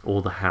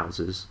 All the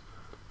houses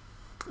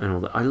and all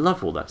that. I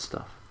love all that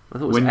stuff. I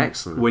thought it was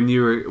excellent. When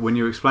you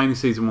were explaining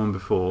season 1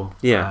 before,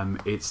 yeah,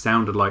 it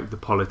sounded like the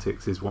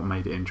politics is what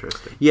made it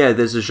interesting. Yeah,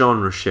 there's a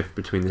genre shift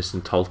between this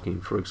and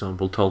Tolkien, for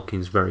example.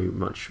 Tolkien's very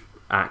much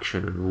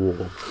action and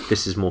war.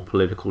 This is more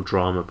political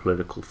drama,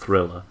 political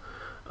thriller,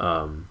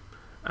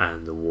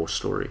 and the war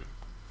story.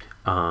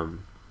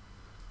 And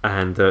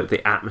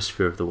the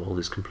atmosphere of the world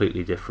is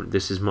completely different.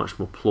 This is much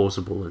more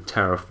plausible and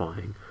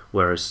terrifying,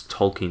 whereas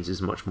Tolkien's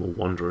is much more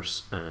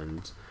wondrous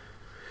and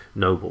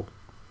noble.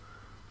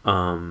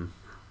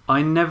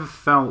 I never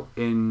felt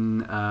in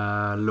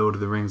Lord of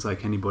the Rings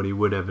like anybody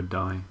would ever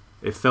die.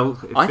 I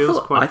thought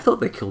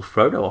they killed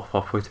Frodo off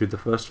halfway through the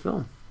first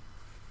film,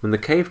 when the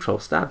cave troll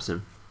stabs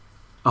him.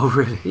 Oh,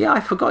 really? Yeah, I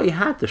forgot he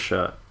had the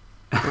shirt.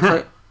 I was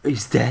like,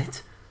 he's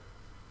dead?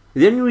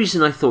 The only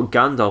reason I thought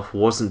Gandalf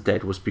wasn't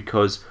dead was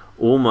because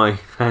all my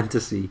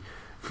fantasy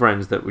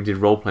friends that we did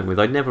role-playing with,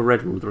 I'd never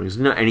read Lord of the Rings. I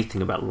didn't know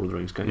anything about Lord of the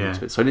Rings going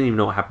into it, so I didn't even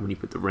know what happened when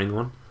you put the ring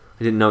on.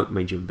 I didn't know it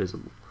made you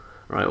invisible.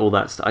 Right, all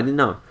that stuff. I didn't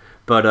know.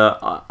 But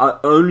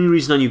only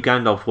reason I knew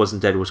Gandalf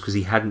wasn't dead was because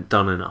he hadn't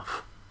done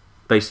enough,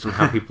 based on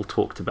how people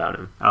talked about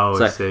him.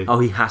 Oh, I see. Oh,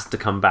 he has to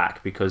come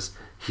back because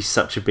he's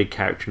such a big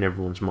character in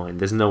everyone's mind.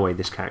 There's no way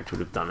this character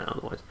would have done it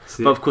otherwise.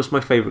 See? But of course, my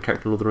favourite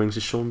character in Lord of the Rings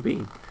is Sean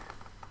Bean.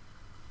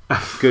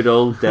 Good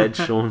old dead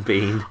Sean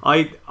Bean.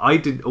 I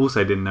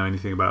didn't know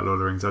anything about Lord of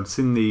the Rings. I'd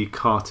seen the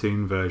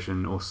cartoon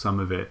version or some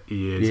of it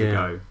years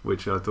ago,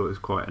 which I thought was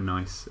quite a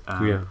nice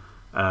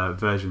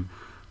version.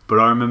 But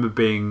I remember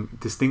being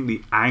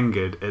distinctly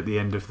angered at the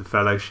end of the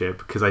Fellowship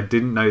because I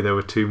didn't know there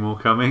were 2 more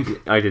coming.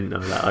 I didn't know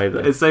that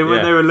either. And so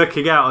when they were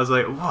looking out, I was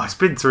like, "Wow, it's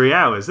been 3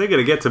 hours. They're going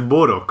to get to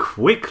Mordor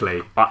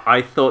quickly."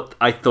 I thought,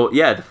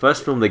 yeah, the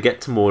first film they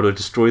get to Mordor,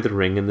 destroy the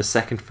ring, and the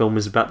second film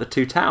is about the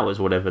 2 towers,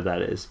 whatever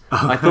that is.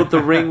 I thought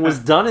the ring was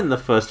done in the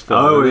first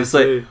film. Oh, it's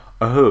like,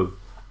 oh,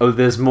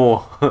 there's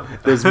more.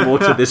 There's more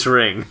to this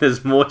ring.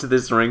 There's more to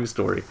this ring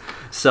story.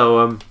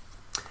 So,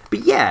 but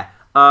yeah.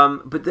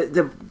 But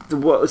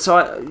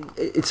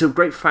it's a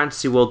great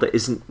fantasy world that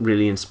isn't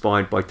really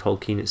inspired by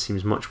Tolkien. It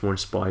seems much more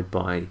inspired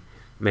by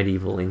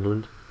medieval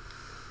England,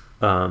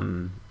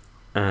 and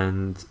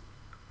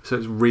so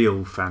it's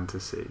real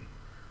fantasy.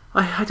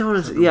 I don't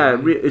want to.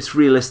 Yeah, it's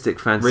realistic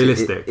fantasy.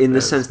 Realistic in the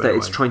sense that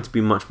it's trying to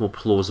be much more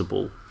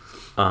plausible.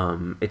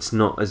 It's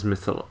not as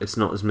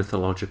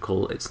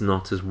mythological. It's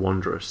not as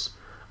wondrous.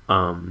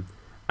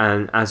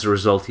 And as a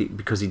result,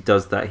 because he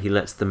does that, he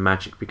lets the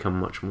magic become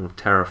much more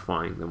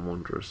terrifying than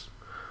wondrous.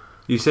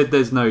 You said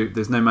there's no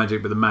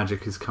magic, but the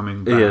magic is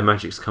coming back. Yeah, the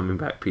magic's coming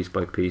back piece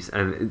by piece.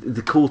 And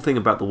the cool thing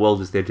about the world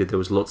is the idea there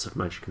was lots of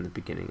magic in the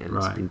beginning, and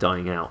it's been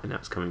dying out, and now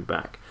it's coming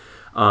back.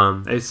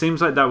 It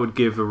seems like that would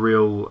give a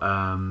real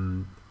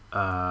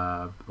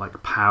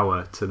like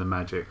power to the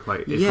magic.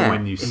 Like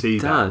when you see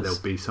that, there'll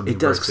be something. It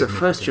does, because at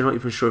first you're not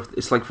even sure if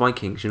it's like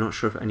Vikings. You're not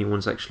sure if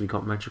anyone's actually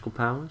got magical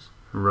powers.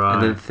 Right.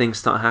 And then things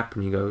start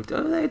happening. You go,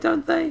 don't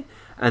they?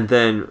 And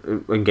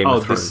then in Game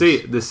of Thrones,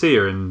 the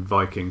seer in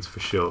Vikings for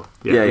sure.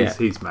 Yeah,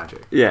 he's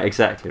magic. Yeah,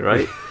 exactly,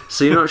 right.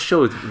 So you're not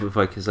sure with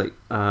Vikings, like,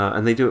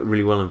 and they do it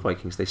really well in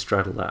Vikings. They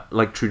straddle that,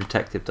 like True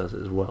Detective does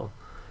it as well.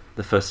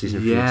 The first season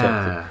of True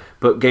Detective.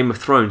 But Game of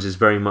Thrones is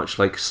very much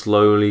like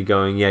slowly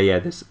going,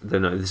 this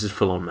is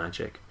full on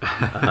magic.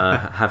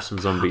 Have some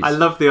zombies. I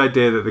love the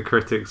idea that the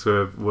critics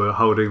were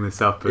holding this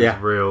up as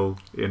real,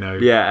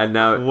 and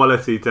now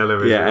quality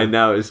television. Yeah, and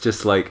now it's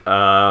just like,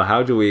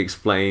 how do we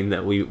explain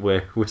that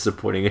we're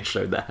supporting a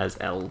show that has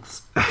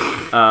elves?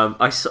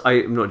 I saw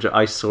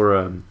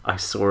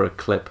a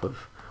clip of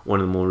one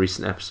of the more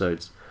recent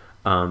episodes,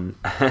 and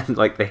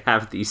like they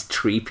have these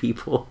tree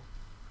people.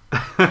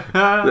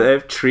 They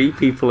have tree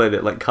people in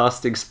it, like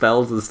casting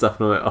spells and stuff,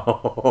 and I'm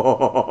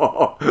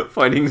like,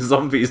 finding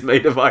zombies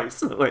made of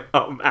ice. And I'm like,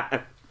 oh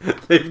man,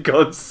 they've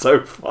gone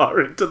so far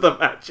into the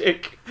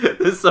magic.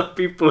 There's some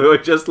people who are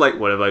just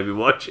like, what have I been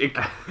watching?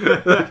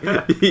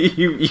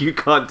 you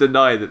can't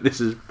deny that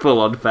this is full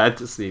on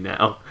fantasy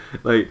now.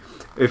 Like,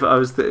 if I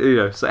was,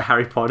 it's like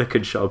Harry Potter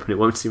can show up and it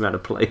won't seem out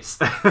of place.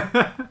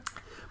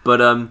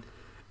 But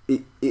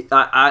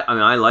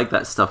I like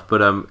that stuff,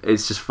 but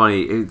it's just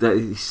funny that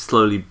he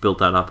slowly built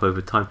that up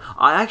over time.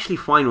 I actually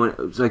find when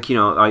it's like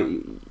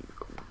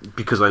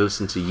because I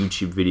listen to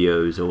YouTube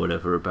videos or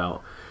whatever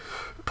about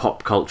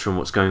pop culture and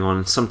what's going on.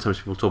 And sometimes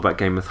people talk about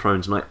Game of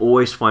Thrones, and I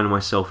always find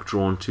myself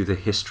drawn to the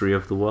history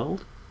of the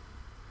world,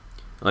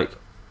 like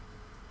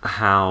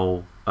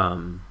how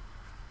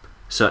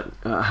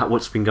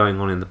what's been going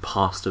on in the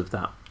past of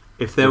that.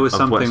 If there was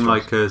something Westeros.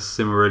 like a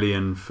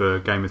Silmarillion for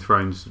Game of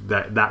Thrones,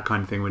 that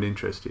kind of thing would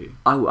interest you.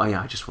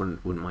 I just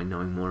wouldn't mind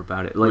knowing more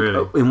about it. Like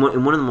Really? in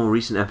one of the more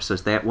recent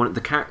episodes, they had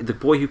the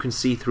boy who can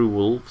see through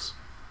wolves.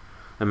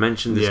 I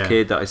mentioned this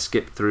kid that I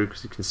skipped through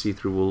because he can see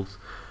through wolves.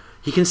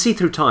 He can see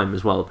through time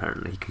as well.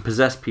 Apparently, he can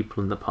possess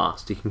people in the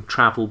past. He can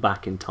travel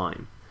back in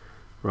time.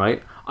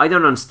 Right? I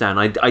don't understand.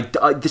 I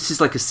this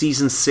is like a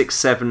season 6,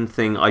 7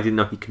 thing I didn't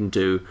know he can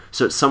do.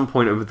 So at some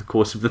point over the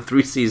course of the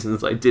 3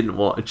 seasons I didn't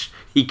watch,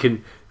 he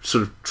can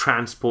sort of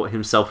transport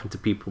himself into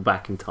people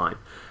back in time.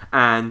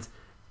 And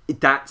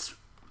that's,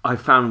 I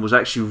found, was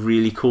actually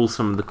really cool.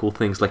 Some of the cool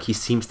things, like he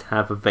seems to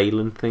have a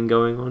Valen thing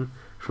going on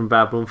from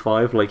Babylon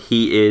 5. Like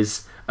he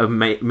is a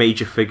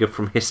major figure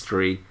from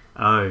history.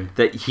 Oh.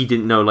 That he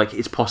didn't know. Like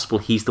it's possible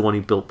he's the one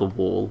who built the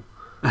wall.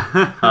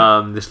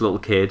 This little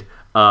kid.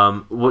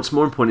 What's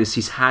more important is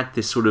he's had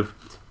this sort of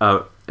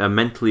a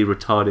mentally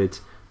retarded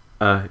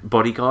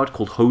bodyguard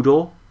called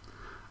Hodor.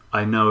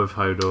 I know of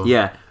Hodor.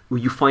 Yeah, well,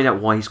 you find out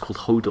why he's called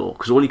Hodor,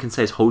 because all he can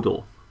say is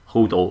Hodor,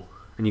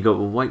 and you go,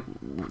 well, why?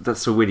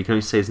 That's so weird. He can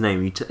only say his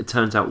name. It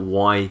turns out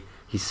why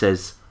he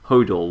says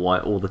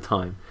Hodor all the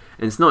time,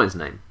 and it's not his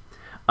name.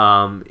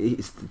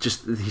 It's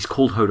just he's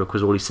called Hodor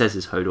because all he says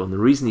is Hodor, and the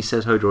reason he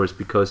says Hodor is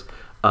because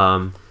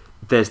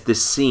there's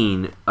this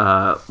scene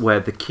where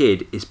the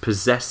kid is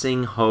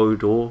possessing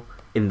Hodor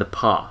in the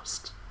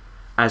past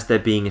as they're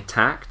being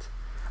attacked,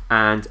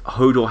 and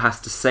Hodor has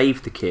to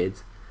save the kid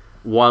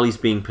while he's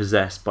being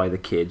possessed by the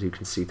kid who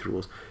can see through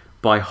walls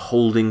by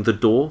holding the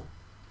door.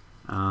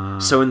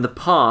 So in the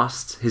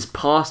past, his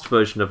past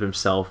version of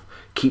himself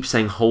keeps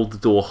saying hold the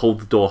door, hold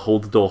the door,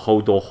 hold the door,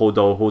 hold door, hold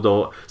door, hold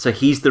door. So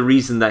he's the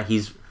reason that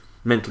he's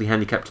mentally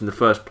handicapped in the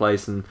first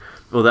place and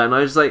all that. And I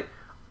was like,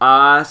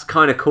 that's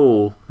kind of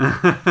cool.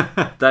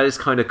 That is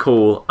kind of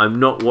cool. I'm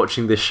not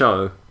watching this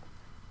show,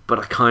 but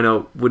I kind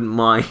of wouldn't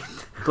mind.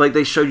 Like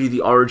they showed you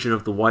the origin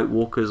of the White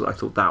Walkers. I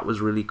thought that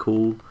was really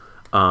cool.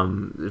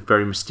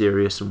 Very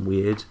mysterious and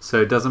weird.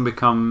 So it doesn't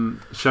become...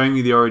 Showing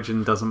you the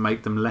origin doesn't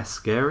make them less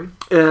scary?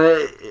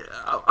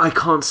 I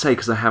can't say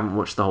because I haven't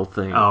watched the whole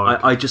thing. Oh,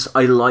 okay.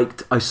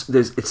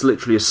 It's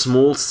literally a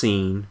small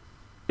scene.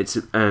 There's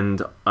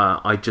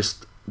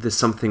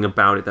something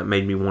about it that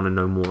made me want to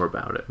know more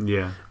about it.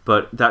 Yeah.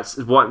 But that's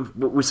what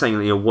we're saying.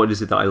 You know, what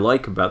is it that I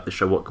like about the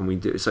show? What can we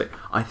do? So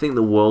I think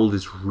the world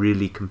is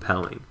really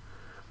compelling,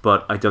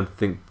 but I don't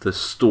think the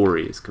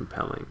story is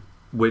compelling.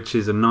 Which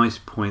is a nice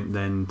point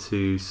then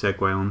to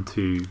segue on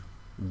to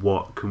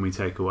what can we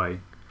take away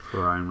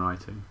for our own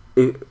writing.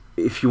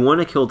 If you want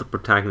to kill the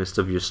protagonist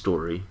of your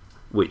story,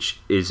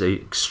 which is an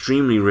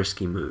extremely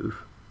risky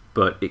move,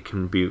 but it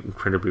can be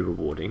incredibly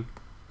rewarding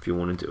if you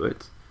want to do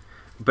it.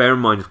 Bear in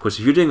mind, of course,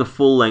 if you're doing a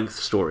full-length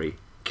story,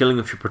 killing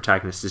of your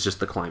protagonist is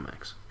just the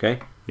climax, okay?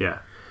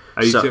 Yeah.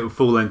 Are you talking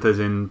full length as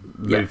in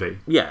movie?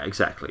 Yeah,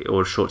 exactly.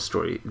 Or a short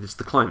story. It's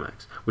the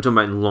climax. We're talking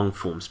about in long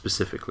form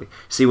specifically.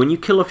 See, when you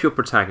kill off your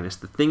protagonist,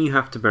 the thing you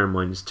have to bear in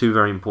mind is two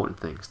very important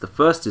things. The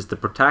first is the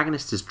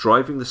protagonist is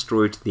driving the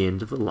story to the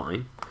end of the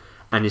line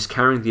and is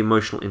carrying the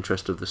emotional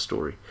interest of the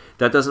story.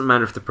 That doesn't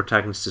matter if the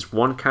protagonist is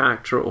one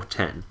character or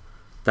 10.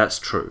 That's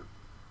true.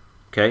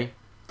 Okay?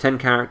 10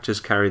 characters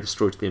carry the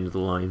story to the end of the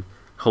line,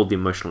 hold the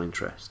emotional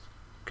interest.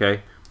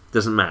 Okay?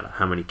 Doesn't matter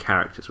how many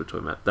characters we're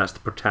talking about. That's the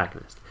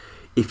protagonist.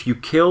 If you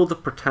kill the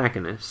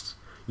protagonist,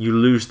 you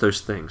lose those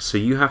things. So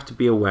you have to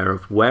be aware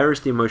of where is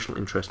the emotional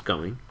interest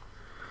going.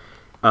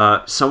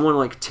 Someone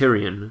like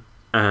Tyrion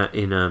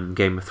in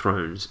Game of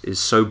Thrones is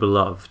so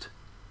beloved,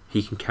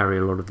 he can carry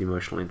a lot of the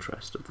emotional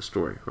interest of the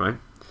story, right?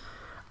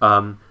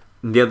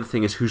 The other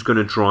thing is who's going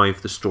to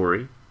drive the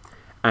story.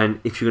 And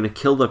if you're going to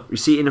kill you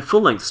see, in a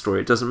full-length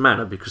story, it doesn't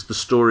matter because the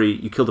story,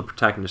 you kill the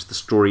protagonist, the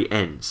story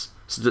ends.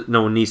 So that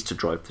no one needs to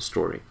drive the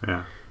story.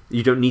 Yeah.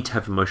 You don't need to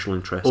have emotional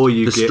interest.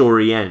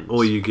 Story ends.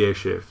 Or you gear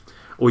shift.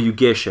 Or you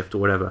gear shift or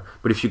whatever.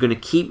 But if you're going to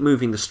keep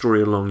moving the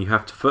story along, you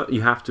have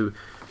to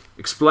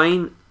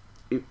explain.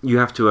 You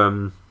have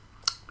to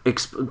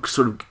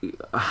sort of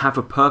have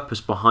a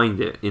purpose behind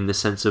it in the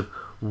sense of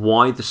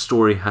why the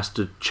story has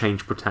to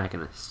change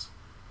protagonists.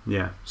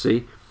 Yeah.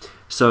 See?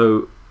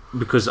 So,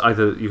 because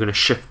either you're going to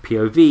shift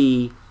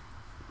POV,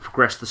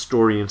 progress the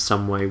story in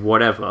some way,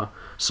 whatever.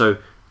 So,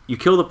 you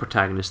kill the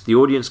protagonist, the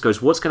audience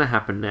goes, what's going to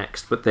happen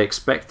next? But they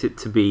expect it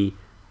to be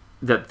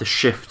that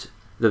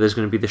there's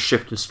going to be the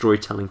shift in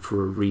storytelling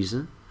for a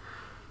reason.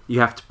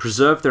 You have to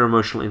preserve their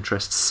emotional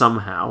interest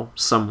somehow,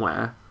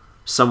 somewhere.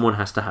 Someone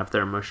has to have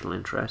their emotional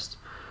interest.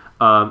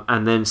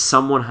 And then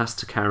someone has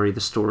to carry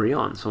the story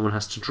on. Someone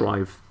has to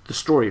drive the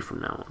story from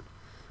now on.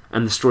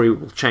 And the story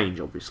will change,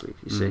 obviously,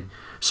 you see.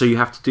 So you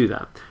have to do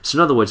that. So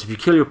in other words, if you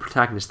kill your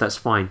protagonist, that's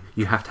fine.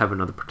 You have to have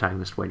another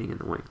protagonist waiting in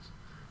the wings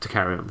to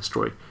carry on the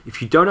story.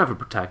 If you don't have a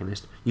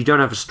protagonist, you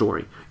don't have a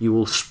story. You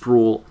will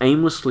sprawl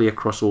aimlessly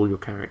across all your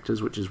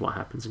characters, which is what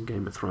happens in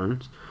Game of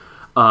Thrones.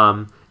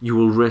 You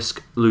will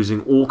risk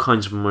losing all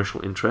kinds of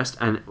emotional interest,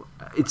 and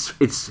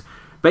it's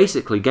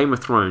basically Game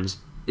of Thrones.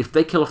 If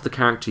they kill off the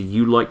character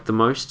you like the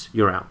most,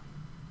 you're out.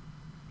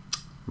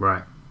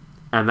 Right.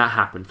 And that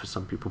happened for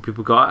some people.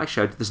 People go,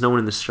 actually, there's no one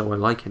in this show I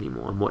like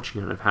anymore. I'm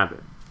watching it out of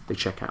habit. They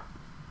check out.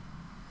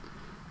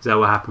 Is that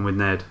what happened with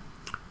Ned?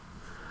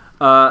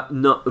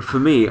 No, for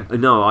me,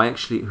 no. I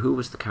actually, who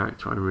was the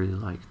character I really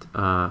liked?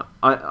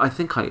 I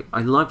think I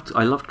loved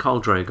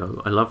Khal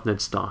Drogo. I loved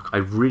Ned Stark. I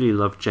really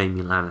loved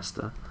Jaime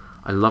Lannister.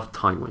 I loved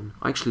Tywin.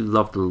 I actually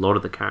loved a lot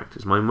of the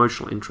characters. My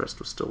emotional interest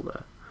was still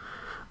there,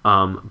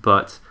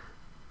 but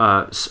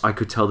I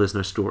could tell there's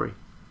no story.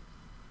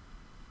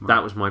 Right.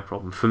 That was my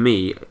problem. For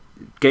me,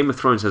 Game of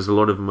Thrones has a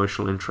lot of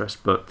emotional interest,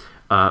 but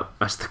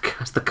as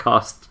the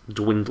cast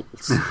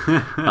dwindles,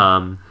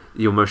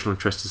 your emotional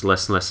interest is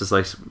less and less. As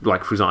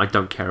like, for example, I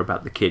don't care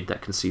about the kid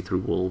that can see through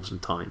wolves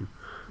and time.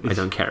 I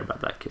don't care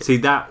about that kid. See,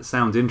 that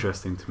sounds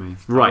interesting to me.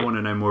 Right. I want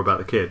to know more about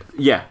the kid.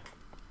 Yeah,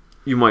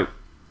 you might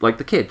like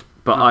the kid,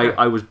 but Okay.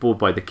 I was bored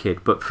by the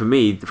kid. But for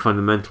me,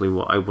 fundamentally,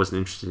 what I wasn't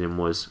interested in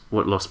was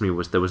what lost me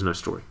was there was no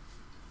story.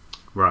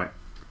 Right.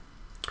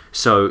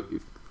 So,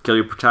 kill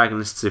your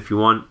protagonists if you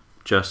want.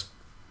 Just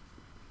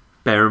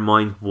bear in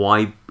mind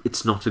why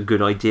it's not a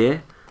good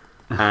idea,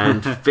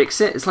 and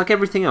fix it. It's like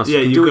everything else. Yeah,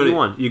 you can do what you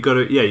want. You got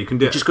to. Yeah, you can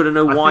do. You just got to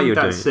know why you're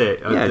doing it. That's it.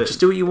 Yeah, just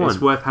do what you want.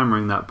 It's worth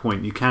hammering that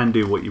point. You can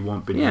do what you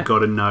want, but Yeah. you got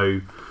to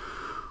know.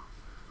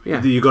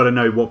 Yeah. You got to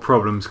know what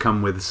problems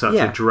come with such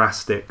Yeah. a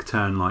drastic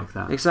turn like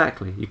that.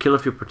 Exactly. You kill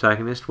off your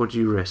protagonist. What do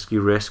you risk?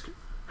 You risk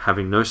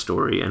having no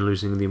story and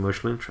losing the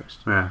emotional interest.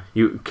 Yeah.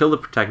 You kill the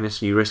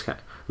protagonist, and you risk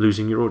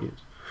losing your audience.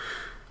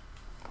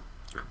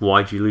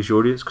 Why do you lose your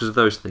audience? Because of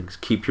those things.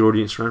 Keep your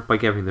audience around by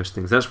giving those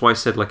things. That's why I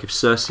said, like, if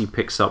Cersei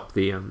picks up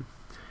the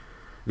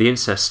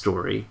incest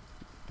story,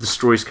 the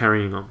story's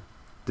carrying on.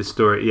 The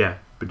story, yeah.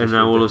 But And just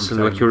now with all of a different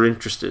sudden, like, tones. you're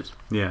interested.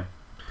 Yeah.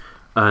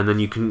 And then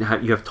you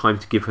have time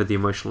to give her the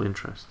emotional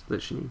interest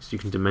that she needs. You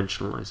can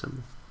dimensionalize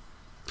them.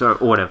 So,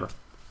 or whatever.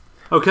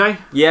 Okay.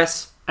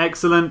 Yes.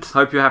 Excellent.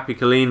 Hope you're happy,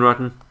 Colleen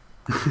Rotten.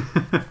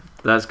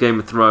 That's Game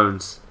of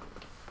Thrones.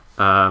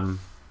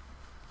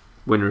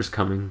 Winter is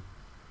coming.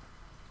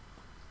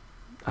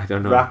 I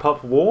don't know. Wrap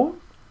up warm?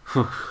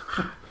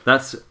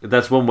 That's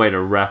one way to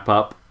wrap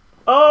up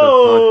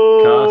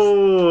Oh!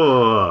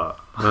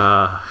 the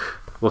podcast.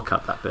 We'll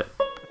cut that bit.